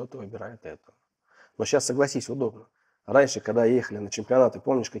это, кто-то выбирает это. Но сейчас, согласись, удобно. Раньше, когда ехали на чемпионаты,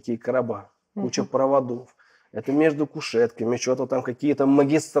 помнишь, какие короба? Куча проводов. Это между кушетками, что-то там какие-то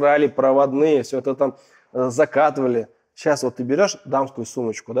магистрали проводные, все это там закатывали. Сейчас вот ты берешь дамскую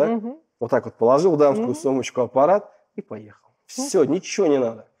сумочку, да? Вот так вот положил дамскую сумочку, аппарат и поехал. Все, ничего не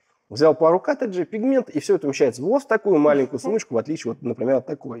надо. Взял пару картриджей, пигмент, и все это умещается вот в такую маленькую сумочку, в отличие, вот, например, от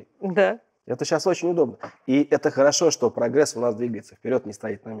такой. Да. Это сейчас очень удобно. И это хорошо, что прогресс у нас двигается вперед, не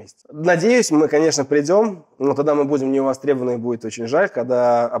стоит на месте. Надеюсь, мы, конечно, придем, но тогда мы будем невостребованы, и будет очень жаль,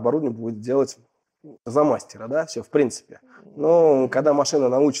 когда оборудование будет делать за мастера, да, все, в принципе. Но когда машина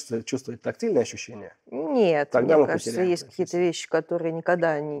научится чувствовать тактильные ощущения, Нет, тогда мне мы кажется, потеряем. есть какие-то вещи, которые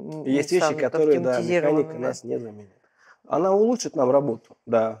никогда не Есть вещи, станут которые, да, механика автоматизированными. нас не заменит. Она улучшит нам работу,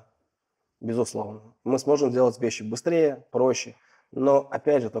 да, безусловно. Мы сможем делать вещи быстрее, проще, но,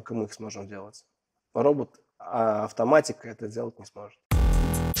 опять же, только мы их сможем делать. Робот, автоматика это сделать не сможет.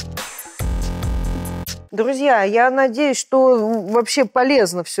 Друзья, я надеюсь, что вообще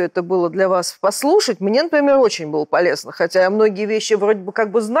полезно все это было для вас послушать. Мне, например, очень было полезно, хотя я многие вещи вроде бы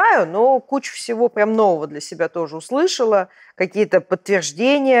как бы знаю, но кучу всего прям нового для себя тоже услышала, какие-то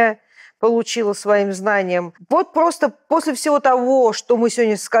подтверждения получила своим знаниям. Вот просто после всего того, что мы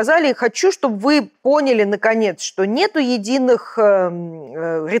сегодня сказали, хочу, чтобы вы поняли, наконец, что нету единых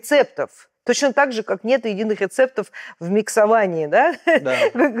рецептов. Точно так же, как нет единых рецептов в миксовании, да? Да.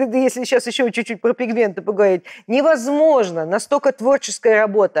 Если сейчас еще чуть-чуть про пигменты поговорить. Невозможно, настолько творческая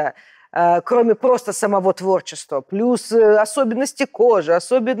работа, кроме просто самого творчества, плюс особенности кожи,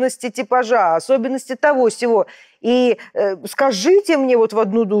 особенности типажа, особенности того-сего. И скажите мне вот в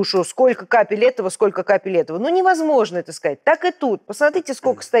одну душу, сколько капель этого, сколько капель этого. Ну, невозможно это сказать. Так и тут. Посмотрите,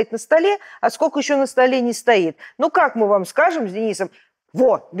 сколько стоит на столе, а сколько еще на столе не стоит. Ну, как мы вам скажем с Денисом,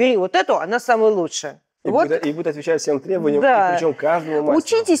 вот, бери вот эту, она самая лучшая. И будет отвечать всем требованиям, да. и причем каждому мастеру.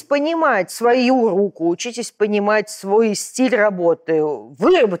 Учитесь понимать свою руку, учитесь понимать свой стиль работы.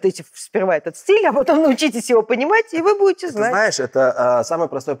 Выработайте сперва этот стиль, а потом научитесь его понимать, и вы будете знать. Ты знаешь, это самый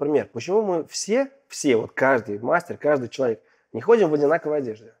простой пример. Почему мы все, вот каждый мастер, каждый человек, не ходим в одинаковой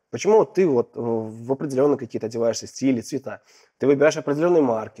одежде? Почему ты вот в определенные какие-то одеваешься стили, цвета? Ты выбираешь определенные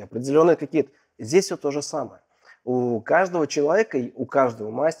марки, определенные какие-то. Здесь все то же самое. У каждого человека, у каждого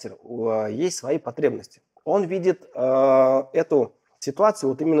мастера есть свои потребности. Он видит эту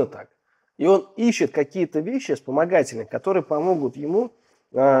ситуацию вот именно так. И он ищет какие-то вещи вспомогательные, которые помогут ему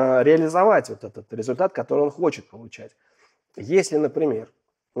реализовать вот этот результат, который он хочет получать. Если, например,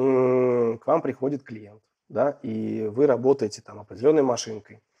 к вам приходит клиент, да, и вы работаете там определенной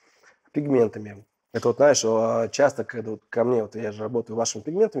машинкой, пигментами. Это вот, знаешь, часто, когда вот ко мне, вот я же работаю вашими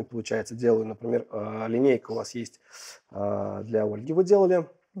пигментами, получается, делаю, например, линейка у вас есть для Ольги, вы делали,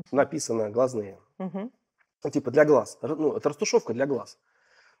 написано глазные, типа для глаз, ну, это растушевка для глаз.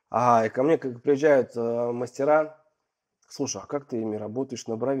 И ко мне как приезжают мастера, слушай, а как ты ими работаешь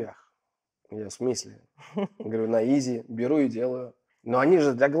на бровях? Я в смысле? Говорю, на изи, беру и делаю. Но они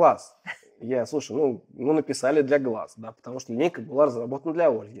же для глаз. Я, слушай, ну написали для глаз, да, потому что линейка была разработана для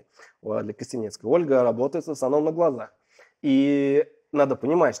Ольги, для Костенецкой. Ольга работает в основном на глазах. И надо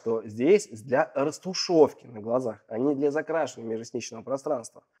понимать, что здесь для растушевки на глазах, а не для закрашивания межресничного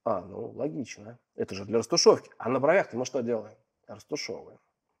пространства. Ну, логично. Это же для растушевки. А на бровях мы что делаем? Растушевываем.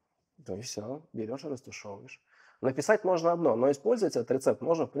 Ну и все, берешь и растушевываешь. Написать можно одно, но использовать этот рецепт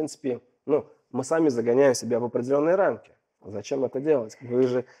можно, в принципе, мы сами загоняем себя в определенные рамки. Зачем это делать? Вы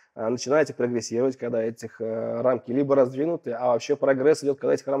же начинаете прогрессировать, когда этих рамки либо раздвинуты, а вообще прогресс идет,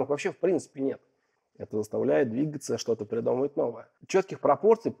 когда этих рамок вообще в принципе нет. Это заставляет двигаться, что-то придумывать новое. Четких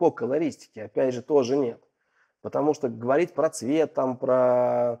пропорций по колористике, опять же, тоже нет. Потому что говорить про цвет, там,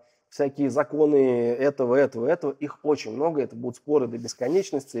 про всякие законы этого, их очень много. Это будут споры до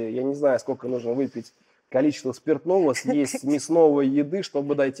бесконечности. Я не знаю, сколько нужно выпить количество спиртного, съесть мясного еды,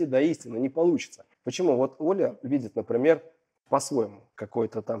 чтобы дойти до истины. Не получится. Почему? Вот Оля видит, например, по-своему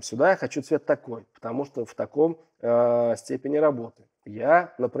какой-то там сюда, я хочу цвет такой, потому что в таком степени работы.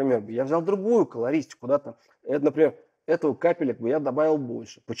 Я, например, я взял другую колористику, да, там, например, этого капелек бы я добавил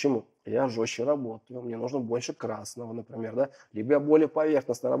больше. Почему? Я жестче работаю, мне нужно больше красного, например, да, либо я более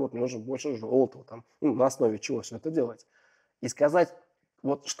поверхностно работаю, мне нужно больше желтого, там, на основе чего все это делать. И сказать,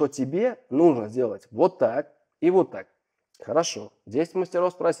 вот что тебе нужно сделать вот так и вот так. Хорошо, 10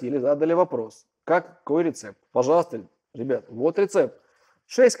 мастеров спросили, задали вопрос. Какой рецепт? Пожалуйста, ребят, вот рецепт.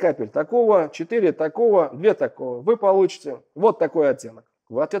 6 капель такого, 4 такого, 2 такого. Вы получите вот такой оттенок.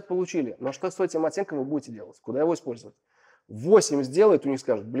 Вы ответ получили. Но что с этим оттенком вы будете делать? Куда его использовать? 8 сделает, у них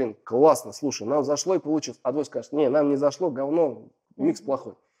скажут, блин, классно, слушай, нам зашло и получилось. А 2 скажут, не, нам не зашло, говно, микс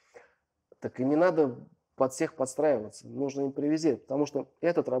плохой. Так и не надо под всех подстраиваться. Нужно импровизировать, потому что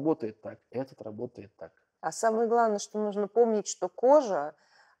этот работает так, этот работает так. А самое главное, что нужно помнить, что кожа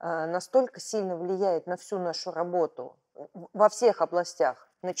настолько сильно влияет на всю нашу работу во всех областях,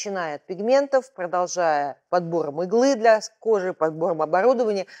 начиная от пигментов, продолжая подбором иглы для кожи, подбором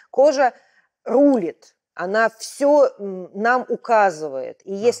оборудования. Кожа рулит. Она все нам указывает.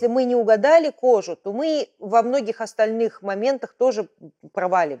 И если мы не угадали кожу, то мы во многих остальных моментах тоже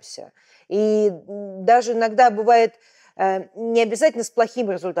провалимся. И даже иногда бывает не обязательно с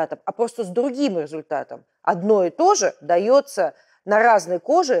плохим результатом, а просто с другим результатом. Одно и то же дается на разной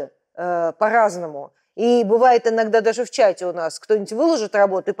коже по-разному. И бывает иногда даже в чате у нас кто-нибудь выложит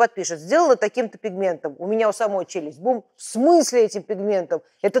работу и подпишет: сделала таким-то пигментом. У меня у самой челюсть. Бум. В смысле этим пигментом?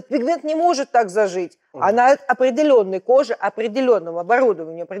 Этот пигмент не может так зажить. А на определенной коже, определенном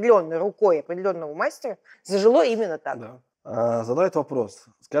оборудовании, определенной рукой определенного мастера зажило именно так. Да. Задают вопрос.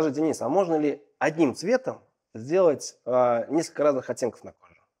 Скажи, Денис, а можно ли одним цветом сделать несколько разных оттенков на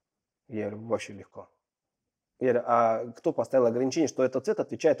коже? Я говорю, вообще легко. Я говорю, а кто поставил ограничение, что этот цвет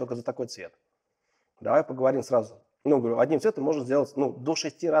отвечает только за такой цвет? Давай поговорим сразу. Говорю, одним цветом можно сделать до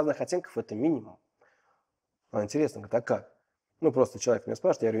 6 разных оттенков, это минимум. Интересно, говорит, а как? Просто человек меня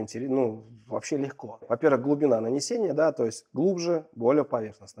спрашивает, я говорю, вообще легко. Во-первых, глубина нанесения, да, то есть глубже, более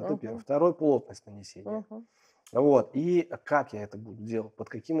поверхностно. Это первое. Второй, плотность нанесения. Вот. И как я это буду делать? Под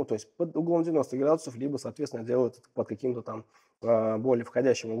каким, то есть под углом 90 градусов, либо, соответственно, делаю это под каким-то там более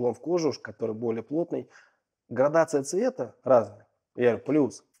входящим углом в кожу, который более плотный. Градация цвета разная. Я говорю,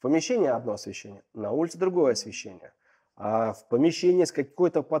 плюс в помещении одно освещение, на улице другое освещение. А в помещении с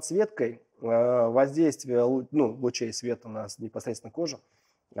какой-то подсветкой воздействие лучей света на непосредственно кожу,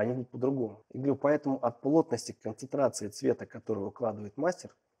 они будут по-другому. И говорю, поэтому от плотности концентрации цвета, который выкладывает мастер,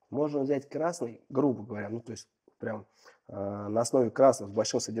 можно взять красный, грубо говоря, то есть прям на основе красного с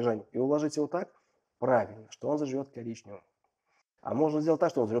большим содержанием, и уложить его так правильно, что он заживет коричневым. А можно сделать так,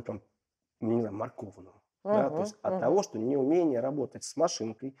 что он заживет прям, морковным. Да, то есть от того, что неумение работать с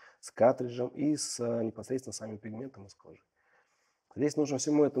машинкой, с картриджем и с непосредственно самим пигментом из кожи. Здесь нужно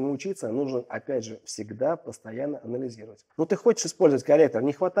всему этому учиться, нужно, опять же, всегда постоянно анализировать. Ты хочешь использовать корректор,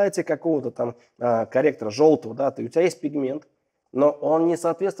 не хватает тебе какого-то там корректора желтого, да, у тебя есть пигмент, но он не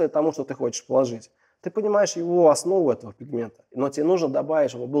соответствует тому, что ты хочешь положить. Ты понимаешь его основу этого пигмента, но тебе нужно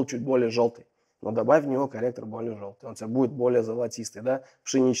добавить, чтобы он был чуть более желтый. Но добавь в него корректор более желтый, он у тебя будет более золотистый, да,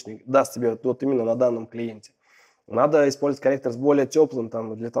 пшеничный, даст тебе вот именно на данном клиенте. Надо использовать корректор с более теплым,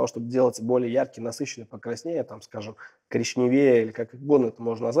 для того, чтобы делать более яркий, насыщенный, покраснее, скажем, коричневее, или как угодно это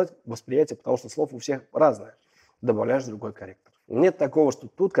можно назвать, восприятие, потому что слов у всех разное. Добавляешь другой корректор. Нет такого, что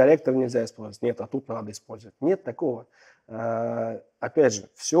тут корректор нельзя использовать, нет, а тут надо использовать. Нет такого. Опять же,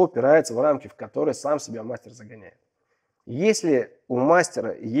 все упирается в рамки, в которые сам себя мастер загоняет. Если у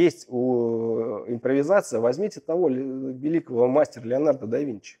мастера есть импровизация, возьмите того великого мастера Леонардо да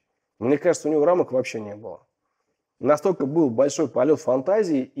Винчи. Мне кажется, у него рамок вообще не было. Настолько был большой полет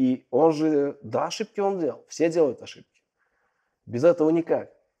фантазии, и он же, ошибки он делал. Все делают ошибки. Без этого никак.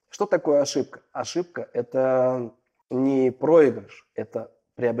 Что такое ошибка? Ошибка – это не проигрыш, это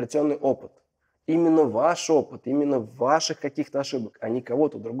приобретенный опыт. Именно ваш опыт, именно ваших каких-то ошибок, а не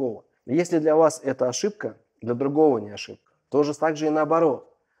кого-то другого. Если для вас это ошибка, для другого не ошибка. Тоже так же и наоборот.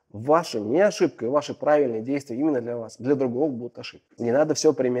 Ваша не ошибка и ваши правильные действия именно для вас. Для другого будут ошибки. Не надо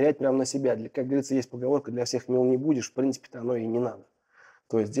все примерять прямо на себя. Как говорится, есть поговорка: для всех мил не будешь. В принципе-то оно и не надо.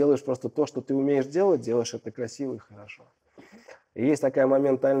 То есть делаешь просто то, что ты умеешь делать, делаешь это красиво и хорошо. И есть такая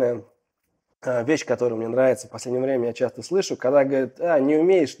моментальная вещь, которая мне нравится. В последнее время я часто слышу, когда говорят: не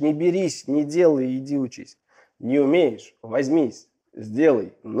умеешь, не берись, не делай, иди учись. Не умеешь, возьмись.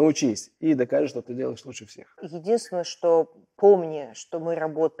 Сделай, научись и докажи, что ты делаешь лучше всех. Единственное, что помни, что мы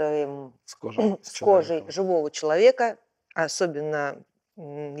работаем с кожей живого человека, особенно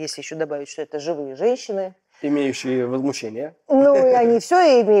если еще добавить, что это живые женщины. Имеющие возмущение. И они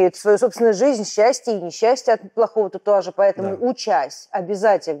все имеют, свою собственную жизнь, счастье и несчастье от плохого татуажа. Поэтому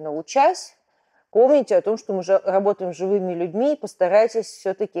обязательно учась, помните о том, что мы работаем с живыми людьми, постарайтесь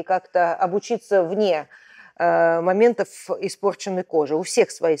все-таки как-то обучиться вне моментов испорченной кожи. У всех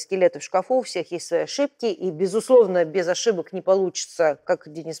свои скелеты в шкафу, у всех есть свои ошибки, и, безусловно, без ошибок не получится,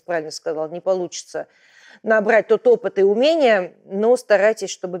 как Денис правильно сказал, не получится набрать тот опыт и умения, но старайтесь,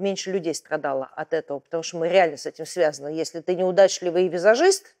 чтобы меньше людей страдало от этого, потому что мы реально с этим связаны. Если ты неудачливый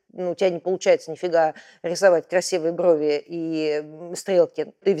визажист, у тебя не получается нифига рисовать красивые брови и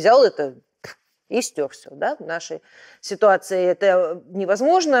стрелки, ты взял это и стер все, да? В нашей ситуации это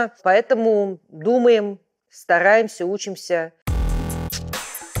невозможно, поэтому думаем, стараемся, учимся.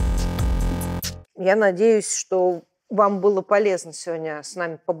 Я надеюсь, что вам было полезно сегодня с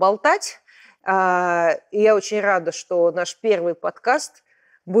нами поболтать. И я очень рада, что наш первый подкаст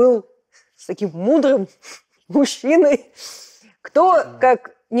был с таким мудрым мужчиной. Кто,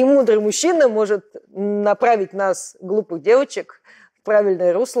 как не мудрый мужчина, может направить нас, глупых девочек, в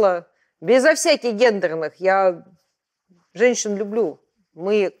правильное русло, безо всяких гендерных. Я женщин люблю.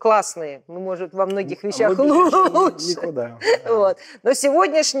 Мы классные, мы, может, во многих вещах лучше. Никуда. Вот. Но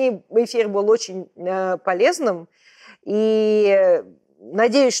сегодняшний эфир был очень полезным. И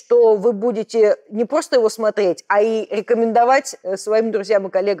надеюсь, что вы будете не просто его смотреть, а и рекомендовать своим друзьям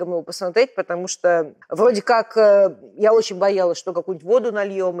и коллегам его посмотреть, потому что вроде как я очень боялась, что какую-нибудь воду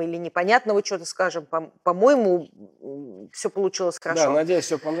нальем или непонятного что-то скажем. По-моему, все получилось хорошо. Да, надеюсь,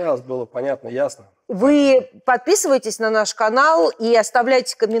 все понравилось, было понятно, ясно. Вы подписывайтесь на наш канал и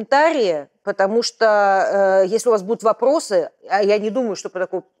оставляйте комментарии, потому что если у вас будут вопросы, а я не думаю, что по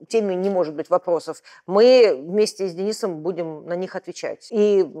такой теме не может быть вопросов, мы вместе с Денисом будем на них отвечать.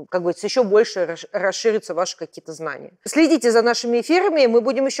 И, как говорится, еще больше расширятся ваши какие-то знания. Следите за нашими эфирами, мы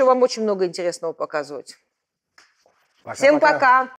будем еще вам очень много интересного показывать. Всем пока!